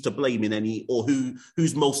who's to blame in any, or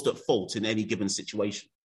who's most at fault in any given situation.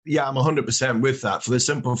 Yeah, I'm 100% with that. For the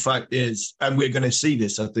simple fact is, and we're going to see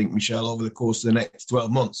this, I think, Michelle, over the course of the next 12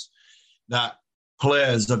 months, that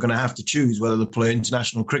players are going to have to choose whether they play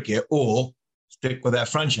international cricket or stick with their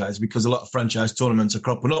franchise, because a lot of franchise tournaments are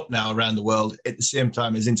cropping up now around the world at the same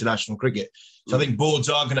time as international cricket. So I think boards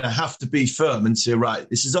are going to have to be firm and say, right,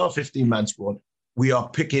 this is our 15-man squad. We are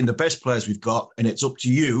picking the best players we've got, and it's up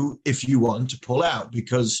to you if you want to pull out,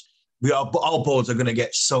 because our boards are going to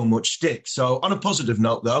get so much stick. So on a positive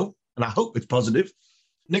note, though, and I hope it's positive,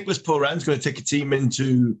 Nicholas Pooran's going to take a team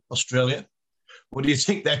into Australia. What do you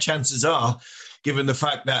think their chances are, given the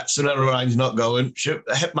fact that Sunil Ryan's not going,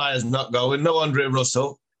 Hetmeyer's not going, no Andre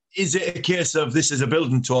Russell? Is it a case of this is a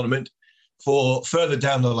building tournament for further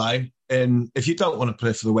down the line? And if you don't want to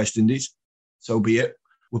play for the West Indies, so be it.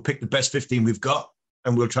 We'll pick the best 15 we've got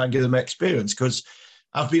and we'll try and give them experience. Because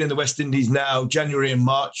I've been in the West Indies now, January and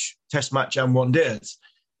March, Test match and one days.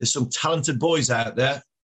 There's some talented boys out there,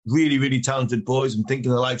 really, really talented boys. I'm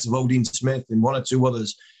thinking the likes of Odin Smith and one or two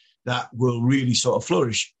others that will really sort of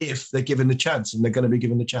flourish if they're given the chance, and they're going to be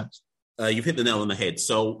given the chance. You've hit the nail on the head.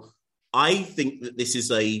 So I think that this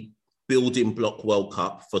is a building block World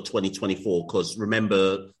Cup for 2024, because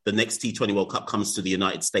remember, the next T20 World Cup comes to the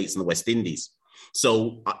United States and the West Indies.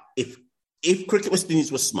 So if Cricket West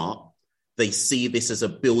Indies were smart, they see this as a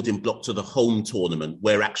building block to the home tournament,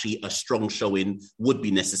 where actually a strong showing would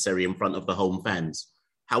be necessary in front of the home fans.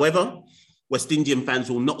 However, West Indian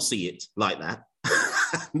fans will not see it like that.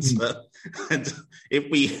 and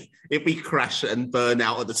if we crash and burn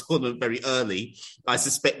out of the tournament very early, I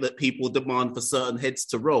suspect that people demand for certain heads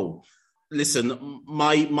to roll. Listen,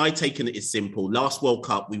 my take on it is simple. Last World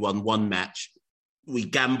Cup, we won one match. We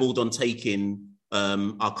gambled on taking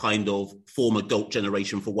our kind of former GOAT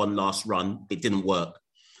generation for one last run. It didn't work.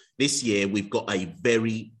 This year, we've got a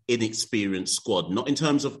very inexperienced squad, not in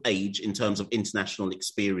terms of age, in terms of international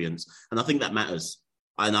experience. And I think that matters.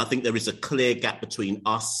 And I think there is a clear gap between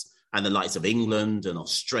us and the likes of England and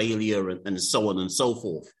Australia and so on and so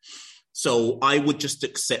forth. So I would just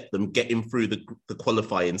accept them getting through the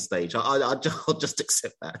qualifying stage. I'll just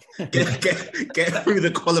accept that. Get through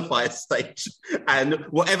the qualifier stage. And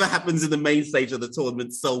whatever happens in the main stage of the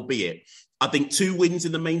tournament, so be it. I think 2 wins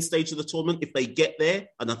in the main stage of the tournament, if they get there,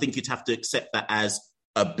 and I think you'd have to accept that as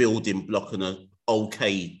a building block and a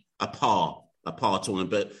par tournament.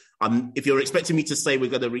 But if you're expecting me to say we're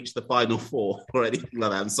going to reach the final 4 or anything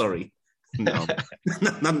like that, I'm sorry. No,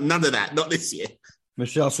 none of that. Not this year.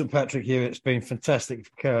 Michelle St. Patrick here. It's been fantastic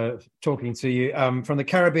talking to you from the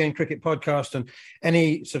Caribbean Cricket Podcast, and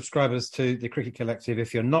any subscribers to the Cricket Collective.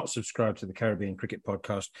 If you're not subscribed to the Caribbean Cricket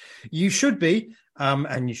Podcast, you should be,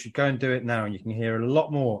 and you should go and do it now, and you can hear a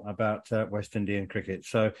lot more about West Indian cricket.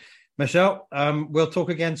 So, Michelle, we'll talk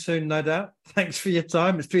again soon, no doubt. Thanks for your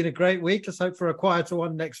time. It's been a great week. Let's hope for a quieter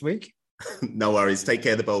one next week. No worries. Take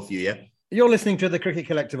care of the both of you, yeah? You're listening to the Cricket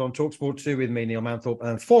Collective on TalkSport 2 with me, Neil Manthorpe,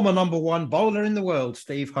 and former number 1 bowler in the world,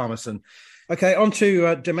 Steve Harmison. Okay, on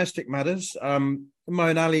to domestic matters. Moeen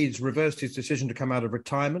Ali's reversed his decision to come out of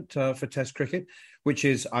retirement for Test cricket, which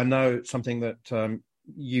is, I know, something that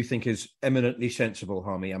you think is eminently sensible,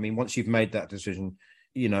 Harmy. I mean, once you've made that decision,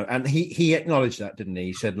 you know, and he acknowledged that, didn't he?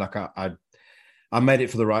 He said, like, I made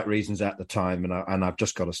it for the right reasons at the time, and I've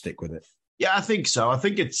just got to stick with it. Yeah, I think so. I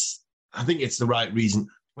think it's the right reason.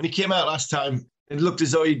 When he came out last time, it looked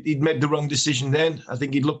as though he'd made the wrong decision then. I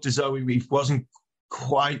think he looked as though he wasn't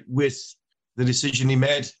quite with the decision he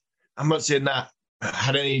made. I'm not saying that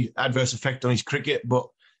had any adverse effect on his cricket, but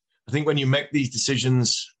I think when you make these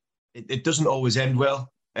decisions, it doesn't always end well.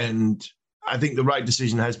 And I think the right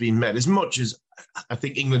decision has been made. As much as I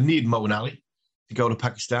think England need Moeen Ali to go to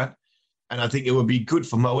Pakistan, and I think it would be good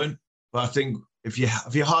for Moeen. But I think if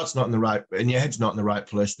your heart's not in the right and your head's not in the right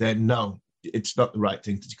place, then no, it's not the right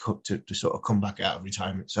thing to sort of come back out of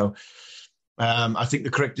retirement. So I think the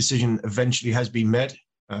correct decision eventually has been made,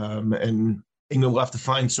 and England will have to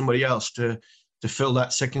find somebody else to fill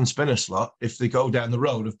that second spinner slot if they go down the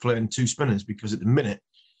road of playing 2 spinners, because at the minute,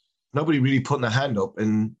 nobody really putting their hand up,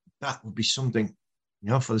 and that would be something, you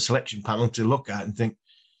know, for the selection panel to look at and think,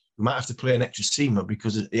 we might have to play an extra seamer,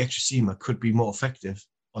 because the extra seamer could be more effective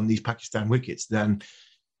on these Pakistan wickets than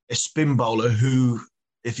a spin bowler who,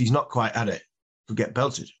 if he's not quite at it, could get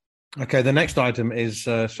belted. Okay, the next item is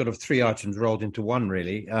sort of 3 items rolled into one,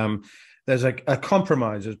 really. There's a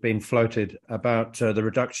compromise has been floated about the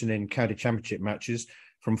reduction in county championship matches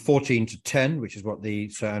from 14 to 10, which is what the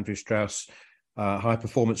Sir Andrew Strauss high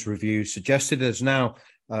performance review suggested. There's now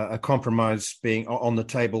a compromise being on the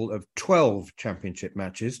table of 12 championship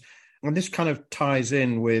matches. And this kind of ties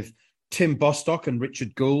in with Tim Bostock and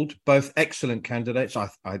Richard Gould, both excellent candidates,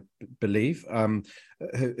 I believe,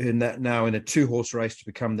 who now in a 2-horse race to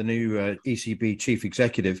become the new ECB chief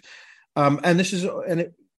executive. And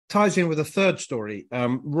ties in with a third story.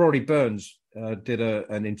 Rory Burns did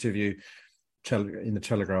an interview in the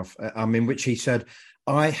Telegraph, in which he said,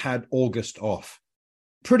 I had August off.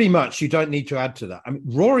 Pretty much, you don't need to add to that. I mean,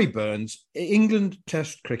 Rory Burns, England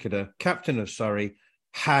Test cricketer, captain of Surrey,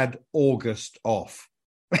 had August off.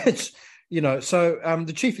 It's, so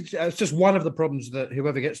the chief, it's just one of the problems that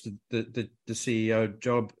whoever gets the CEO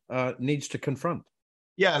job needs to confront.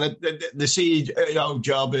 Yeah, the CEO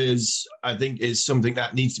job is something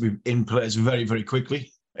that needs to be in place very, very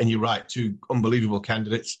quickly. And you're right, two unbelievable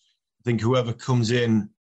candidates. I think whoever comes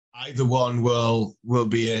in, either one will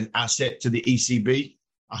be an asset to the ECB.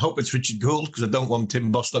 I hope it's Richard Gould, because I don't want Tim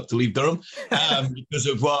Bostock to leave Durham because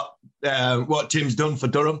of what Tim's done for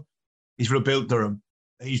Durham. He's rebuilt Durham.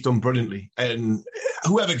 He's done brilliantly. And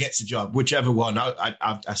whoever gets the job, whichever one,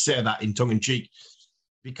 I say that in tongue in cheek,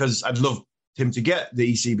 because I'd love Tim to get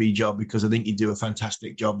the ECB job, because I think he'd do a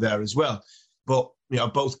fantastic job there as well. But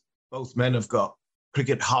both men have got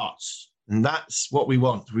cricket hearts, and that's what we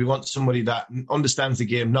want. We want somebody that understands the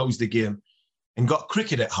game, knows the game, and got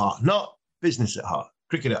cricket at heart, not business at heart.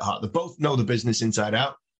 Cricket at heart. They both know the business inside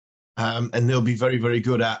out, and they'll be very, very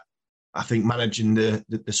good at, I think, managing the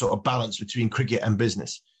sort of balance between cricket and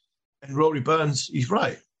business. And Rory Burns, he's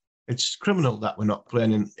right. It's criminal that we're not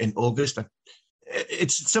playing in August.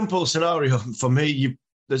 It's a simple scenario for me.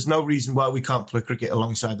 There's no reason why we can't play cricket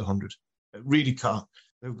alongside the 100. It really can't.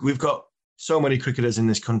 We've got so many cricketers in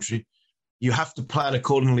this country. You have to plan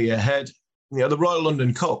accordingly ahead. The Royal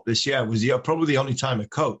London Cup this year was probably the only time a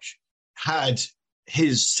coach had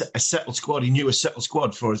a settled squad. He knew a settled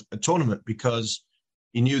squad for a tournament, because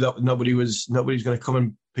he knew that nobody's going to come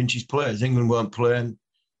and pinch his players. England weren't playing,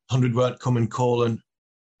 100 weren't coming calling.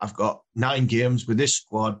 I've got 9 games with this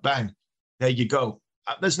squad. Bang, there you go.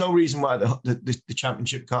 There's no reason why the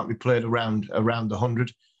championship can't be played around the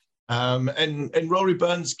 100. And Rory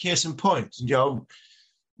Burns, case in point.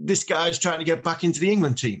 This guy's trying to get back into the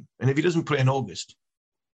England team, and if he doesn't play in August,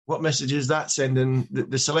 what message is that sending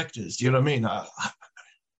the selectors? Do you know what I mean?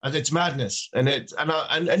 And it's madness.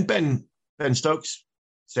 And Ben Stokes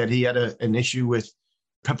said he had an issue with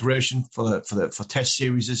preparation for Test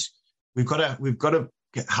series. We've got to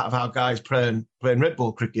have our guys playing red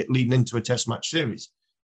ball cricket leading into a Test match series.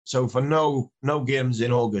 So for no games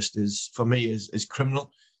in August is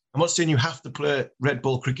criminal. I'm not saying you have to play red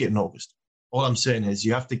ball cricket in August. All I'm saying is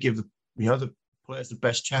you have to give the players the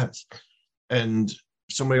best chance. And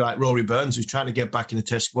somebody like Rory Burns, who's trying to get back in the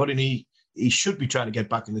Test squad, and he should be trying to get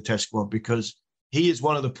back in the Test squad, because he is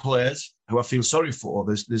one of the players who I feel sorry for.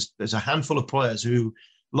 There's a handful of players who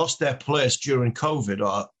lost their place during COVID,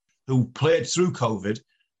 or who played through COVID.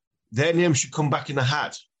 Their names should come back in the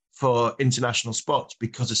hat for international spots,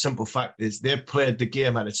 because the simple fact is they've played the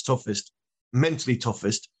game at its toughest, mentally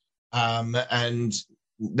toughest, and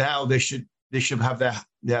now they should have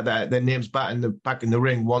their names back in the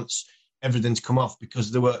ring once everything's come off,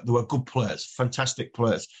 because they were good players, fantastic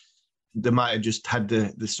players. They might have just had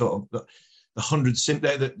the sort of the 100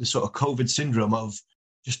 the sort of COVID syndrome of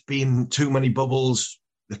just being too many bubbles,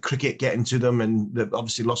 the cricket getting to them, and they've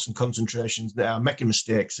obviously lost some concentrations. They are making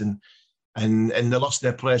mistakes, and they lost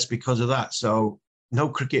their place because of that. So no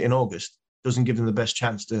cricket in August doesn't give them the best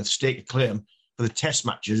chance to stake a claim for the Test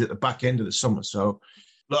matches at the back end of the summer. So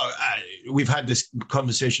look, we've had this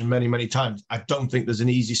conversation many, many times. I don't think there's an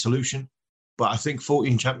easy solution, but I think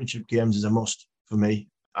 14 championship games is a must for me.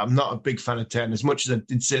 I'm not a big fan of 10, as much as I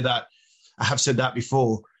did say that. I have said that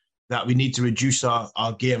before, that we need to reduce our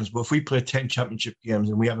games. But if we play 10 championship games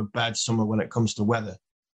and we have a bad summer when it comes to weather,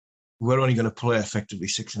 we're only going to play effectively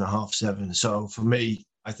 6.5, 7. So for me,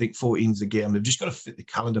 I think 14 is the game. They've just got to fit the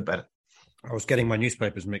calendar better. I was getting my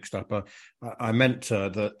newspapers mixed up. I meant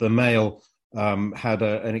that the Mail had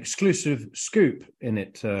an exclusive scoop in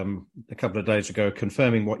it a couple of days ago,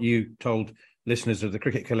 confirming what you told listeners of the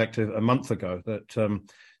Cricket Collective a month ago, that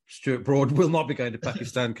Stuart Broad will not be going to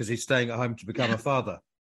Pakistan because he's staying at home to become a father.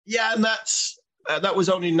 Yeah, and that was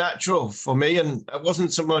only natural for me, and it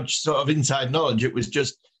wasn't so much sort of inside knowledge. It was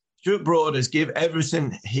just Stuart Broad has given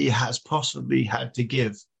everything he has possibly had to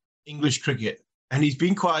give English cricket, and he's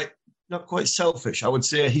been not quite selfish. I would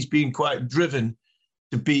say he's been quite driven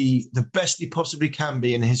to be the best he possibly can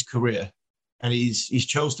be in his career, and he's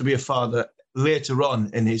chose to be a father later on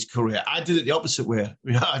in his career. I did it the opposite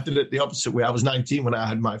way. I was 19 when I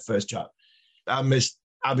had my first child. I missed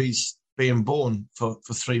Abby's being born for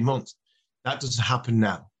 3 months. That doesn't happen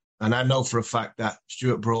now. And I know for a fact that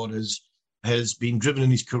Stuart Broad has been driven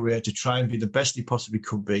in his career to try and be the best he possibly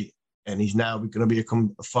could be. And he's now going to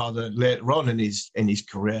become a father later on in his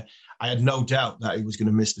career. I had no doubt that he was going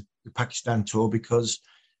to miss the Pakistan tour, because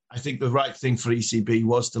I think the right thing for ECB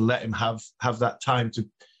was to let him have that time to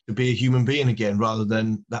be a human being again, rather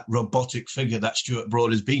than that robotic figure that Stuart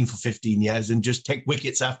Broad has been for 15 years and just take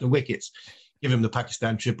wickets after wickets. Give him the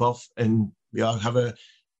Pakistan trip off and have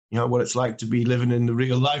what it's like to be living in the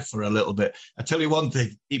real life for a little bit. I tell you one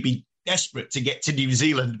thing, he'd be desperate to get to New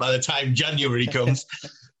Zealand by the time January comes.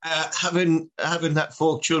 Having that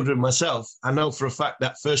 4 children myself, I know for a fact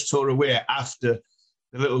that first tour away after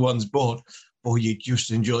the little one's born, you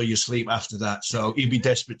just enjoy your sleep after that. So he'd be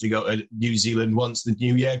desperate to go to New Zealand once the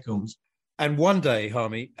new year comes. And one day,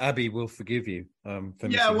 Harmy, Abby will forgive you. One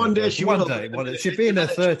day she will. She'll be in her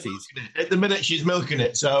 30s. At the minute, she's milking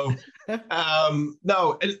it. So,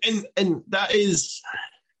 no, and that is.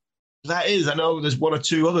 I know there's 1 or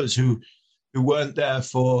 2 others who weren't there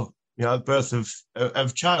for the birth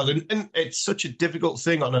of child, and it's such a difficult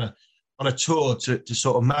thing on a tour to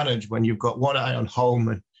sort of manage when you've got one eye on home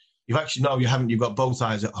and you've got both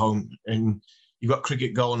eyes at home and you've got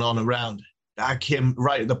cricket going on around. I came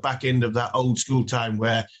right at the back end of that old school time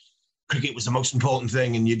where cricket was the most important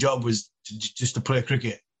thing and your job was just to play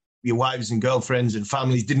cricket. Your wives and girlfriends and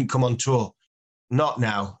families didn't come on tour. Not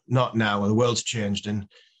now. The world's changed, and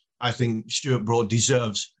I think Stuart Broad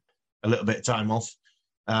deserves a little bit of time off.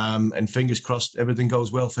 And fingers crossed everything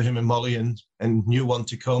goes well for him and Molly and new one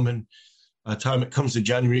to come. And by the time it comes to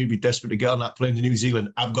January, he'll be desperate to get on that plane to New Zealand.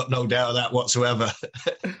 I've got no doubt of that whatsoever.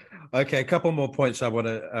 Okay, a couple more points I want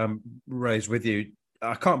to raise with you.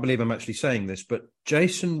 I can't believe I'm actually saying this, but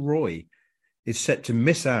Jason Roy is set to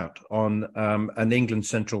miss out on an England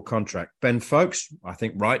central contract. Ben Foakes, I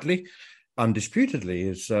think rightly, undisputedly,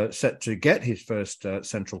 is set to get his first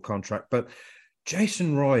central contract. But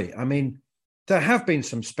Jason Roy, I mean, there have been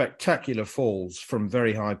some spectacular falls from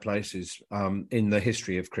very high places in the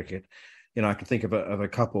history of cricket. I can think of a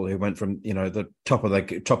couple who went from the top of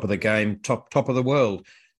the game, top of the world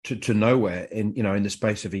to nowhere in the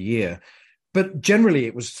space of a year. But generally,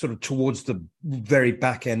 it was sort of towards the very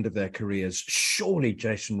back end of their careers. Surely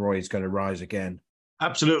Jason Roy is going to rise again.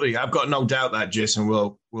 Absolutely. I've got no doubt that Jason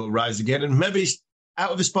will rise again. And maybe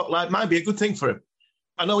out of the spotlight might be a good thing for him.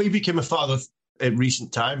 I know he became a father in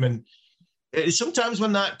recent time. And sometimes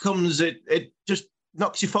when that comes, it just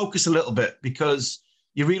knocks your focus a little bit because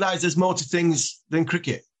you realise there's more to things than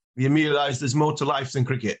cricket. You realise there's more to life than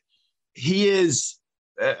cricket. He is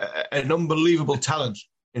an unbelievable talent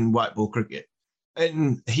in white ball cricket.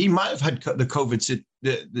 And he might have had the COVID,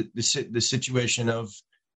 the situation of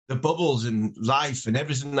the bubbles and life and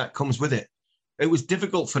everything that comes with it. It was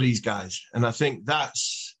difficult for these guys. And I think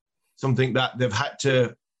that's something that they've had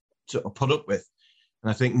to put up with.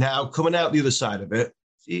 And I think now coming out the other side of it,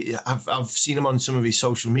 I've seen him on some of his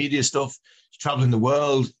social media stuff. He's traveling the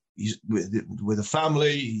world. He's with a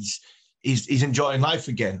family. He's enjoying life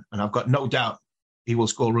again. And I've got no doubt he will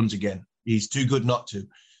score runs again. He's too good not to.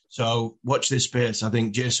 So watch this space. I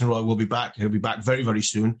think Jason Roy will be back. He'll be back very, very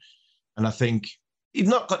soon. And I think he's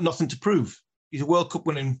not got nothing to prove. He's a World Cup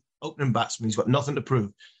winning opening batsman. He's got nothing to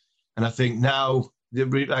prove. And I think now the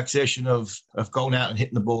relaxation of going out and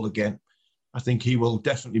hitting the ball again, I think he will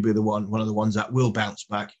definitely be one of the ones that will bounce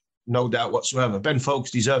back. No doubt whatsoever. Ben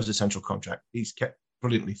Foakes deserves a central contract. He's kept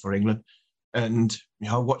brilliantly for England. And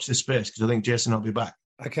watch this space because I think Jason will be back.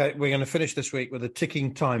 Okay, we're going to finish this week with a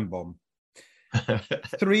ticking time bomb.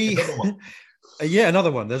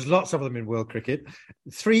 Another one. There's lots of them in world cricket.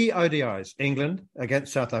 3 ODIs. England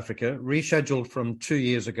against South Africa, rescheduled from 2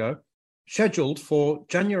 years ago, scheduled for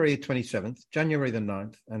January 27th, January the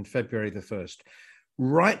 9th, and February the 1st,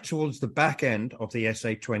 right towards the back end of the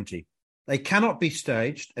SA20. They cannot be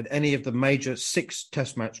staged at any of the major 6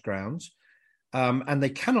 test match grounds, and they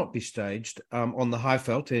cannot be staged on the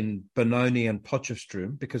Highveld in Benoni and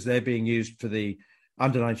Potchefstroom because they're being used for the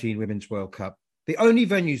Under-19 Women's World Cup. The only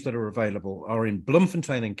venues that are available are in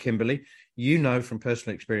Bloemfontein and Kimberley. You know from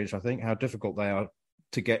personal experience, I think, how difficult they are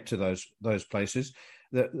to get to those places.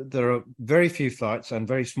 There are very few flights and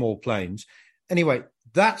very small planes. Anyway,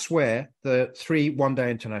 that's where the 3 one-day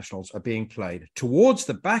internationals are being played, towards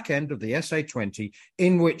the back end of the SA20,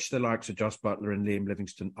 in which the likes of Jos Buttler and Liam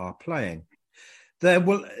Livingstone are playing.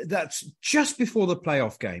 That's just before the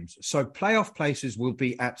playoff games, so playoff places will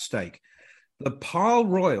be at stake. The Pile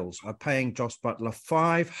Royals are paying Jos Buttler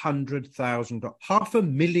 $500,000,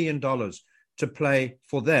 $500,000 to play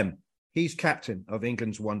for them. He's captain of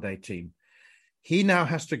England's one-day team. He now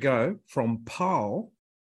has to go from Pile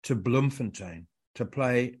to Bloemfontein to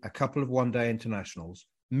play a couple of one-day internationals,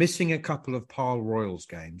 missing a couple of Pile Royals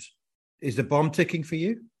games. Is the bomb ticking for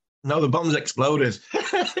you? No, the bomb's exploded.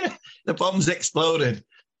 The bomb's exploded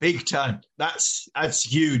big time. That's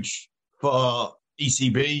huge for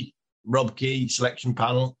ECB, Rob Key, selection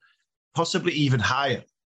panel. possibly even higher.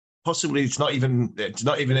 Possibly it's not even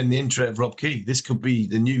in the in tray of Rob Key. This could be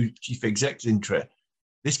the new chief exec's in tray.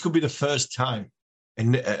 This could be the first time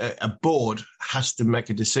and a board has to make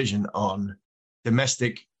a decision on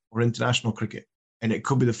domestic or international cricket. And it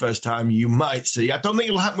could be the first time you might see, I don't think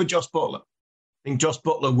it'll happen with Jos Buttler. I think Jos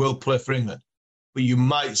Buttler will play for England. But you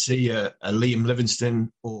might see a Liam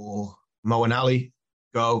Livingstone or Moeen Ali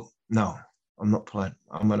go, no, I'm not playing.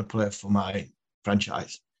 I'm going to play for my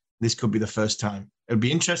franchise. This could be the first time. It'll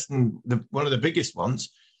be interesting, one of the biggest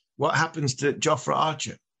ones, what happens to Jofra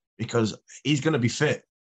Archer? Because he's going to be fit.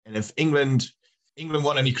 And if England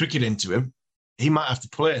want any cricket into him, he might have to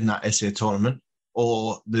play in that SA tournament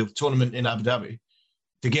or the tournament in Abu Dhabi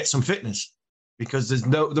to get some fitness. Because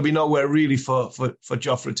there'll be nowhere really for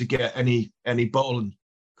Jofra to get any bowling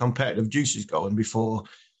competitive juices going before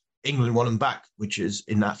England want him back, which is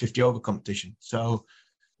in that 50-over competition. So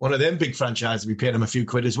one of them big franchises, we paid him a few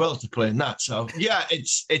quid as well to play in that. So yeah,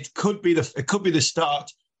 it could be the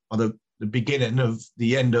start or the beginning of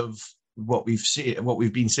the end of what we've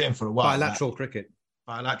been saying for a while.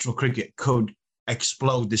 Bilateral cricket could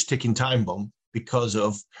explode this ticking time bomb because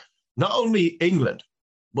of not only England,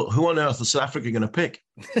 but who on earth is South Africa going to pick?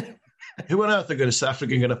 Who on earth are South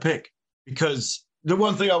Africa going to pick? Because the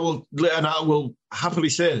one thing I will happily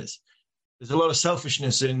say is there's a lot of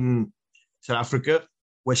selfishness in South Africa,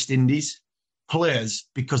 West Indies, players,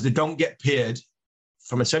 because they don't get paid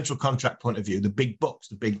from a central contract point of view, the big bucks,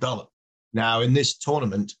 the big dollar. Now, in this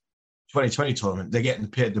tournament, 2020 tournament, they're getting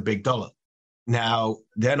paid the big dollar. Now,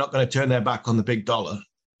 they're not going to turn their back on the big dollar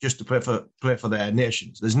just to play for their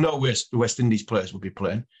nations. There's no way the West Indies players will be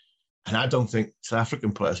playing. And I don't think South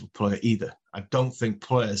African players will play either. I don't think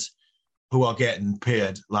players who are getting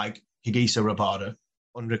paid like Higisa Rabada,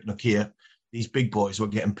 Hendrik Nokia, these big boys who are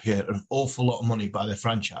getting paid an awful lot of money by their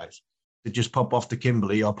franchise to just pop off to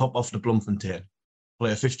Kimberley or pop off to Bloemfontein,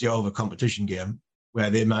 play a 50-over competition game where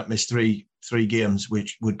they might miss three games,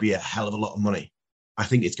 which would be a hell of a lot of money. I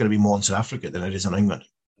think it's going to be more in South Africa than it is in England.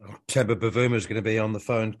 Oh, Temba Bavuma is going to be on the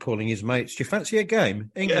phone calling his mates. Do you fancy a game?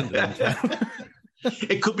 England.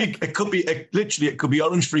 It could be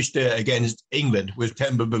Orange Free State against England with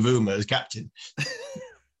Temba Bavuma as captain.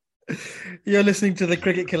 You're listening to the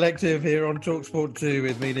Cricket Collective here on TalkSport 2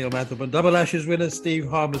 with me, Neil Manthorpe, and Double Ashes winner Steve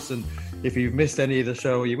Harmison. If you've missed any of the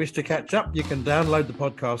show or you wish to catch up, you can download the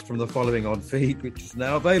podcast from the following on feed, which is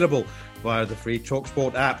now available via the free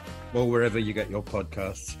TalkSport app or wherever you get your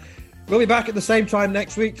podcasts. We'll be back at the same time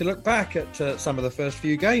next week to look back at some of the first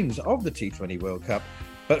few games of the T20 World Cup.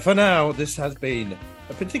 But for now, this has been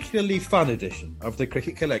a particularly fun edition of the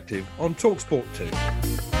Cricket Collective on TalkSport 2.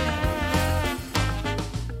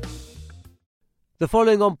 The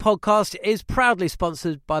following on podcast is proudly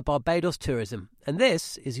sponsored by Barbados Tourism, and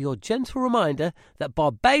this is your gentle reminder that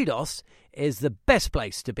Barbados is the best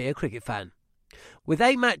place to be a cricket fan. With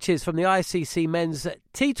 8 matches from the ICC Men's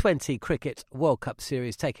T20 Cricket World Cup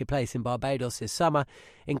Series taking place in Barbados this summer,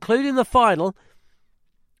 including the final,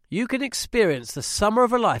 you can experience the summer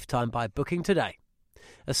of a lifetime by booking today.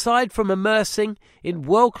 Aside from immersing in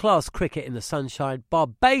world-class cricket in the sunshine,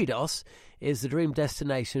 Barbados is the dream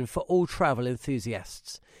destination for all travel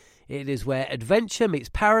enthusiasts. It is where adventure meets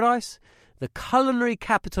paradise, the culinary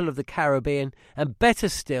capital of the Caribbean, and better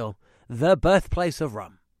still, the birthplace of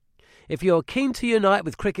rum. If you're keen to unite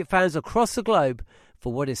with cricket fans across the globe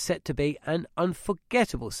for what is set to be an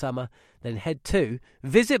unforgettable summer, then head to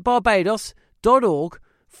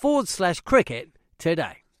visitbarbados.org/cricket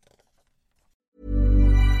today.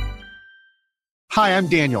 Hi, I'm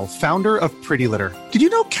Daniel, founder of Pretty Litter. Did you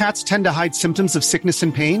know cats tend to hide symptoms of sickness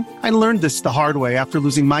and pain? I learned this the hard way after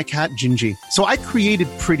losing my cat, Gingy. So I created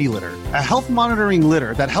Pretty Litter, a health monitoring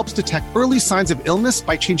litter that helps detect early signs of illness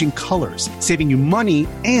by changing colors, saving you money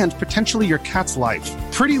and potentially your cat's life.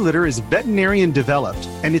 Pretty Litter is veterinarian developed,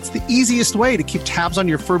 and it's the easiest way to keep tabs on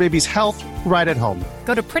your fur baby's health right at home.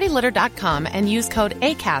 Go to prettylitter.com and use code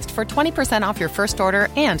ACAST for 20% off your first order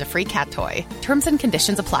and a free cat toy. Terms and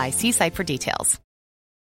conditions apply. See site for details.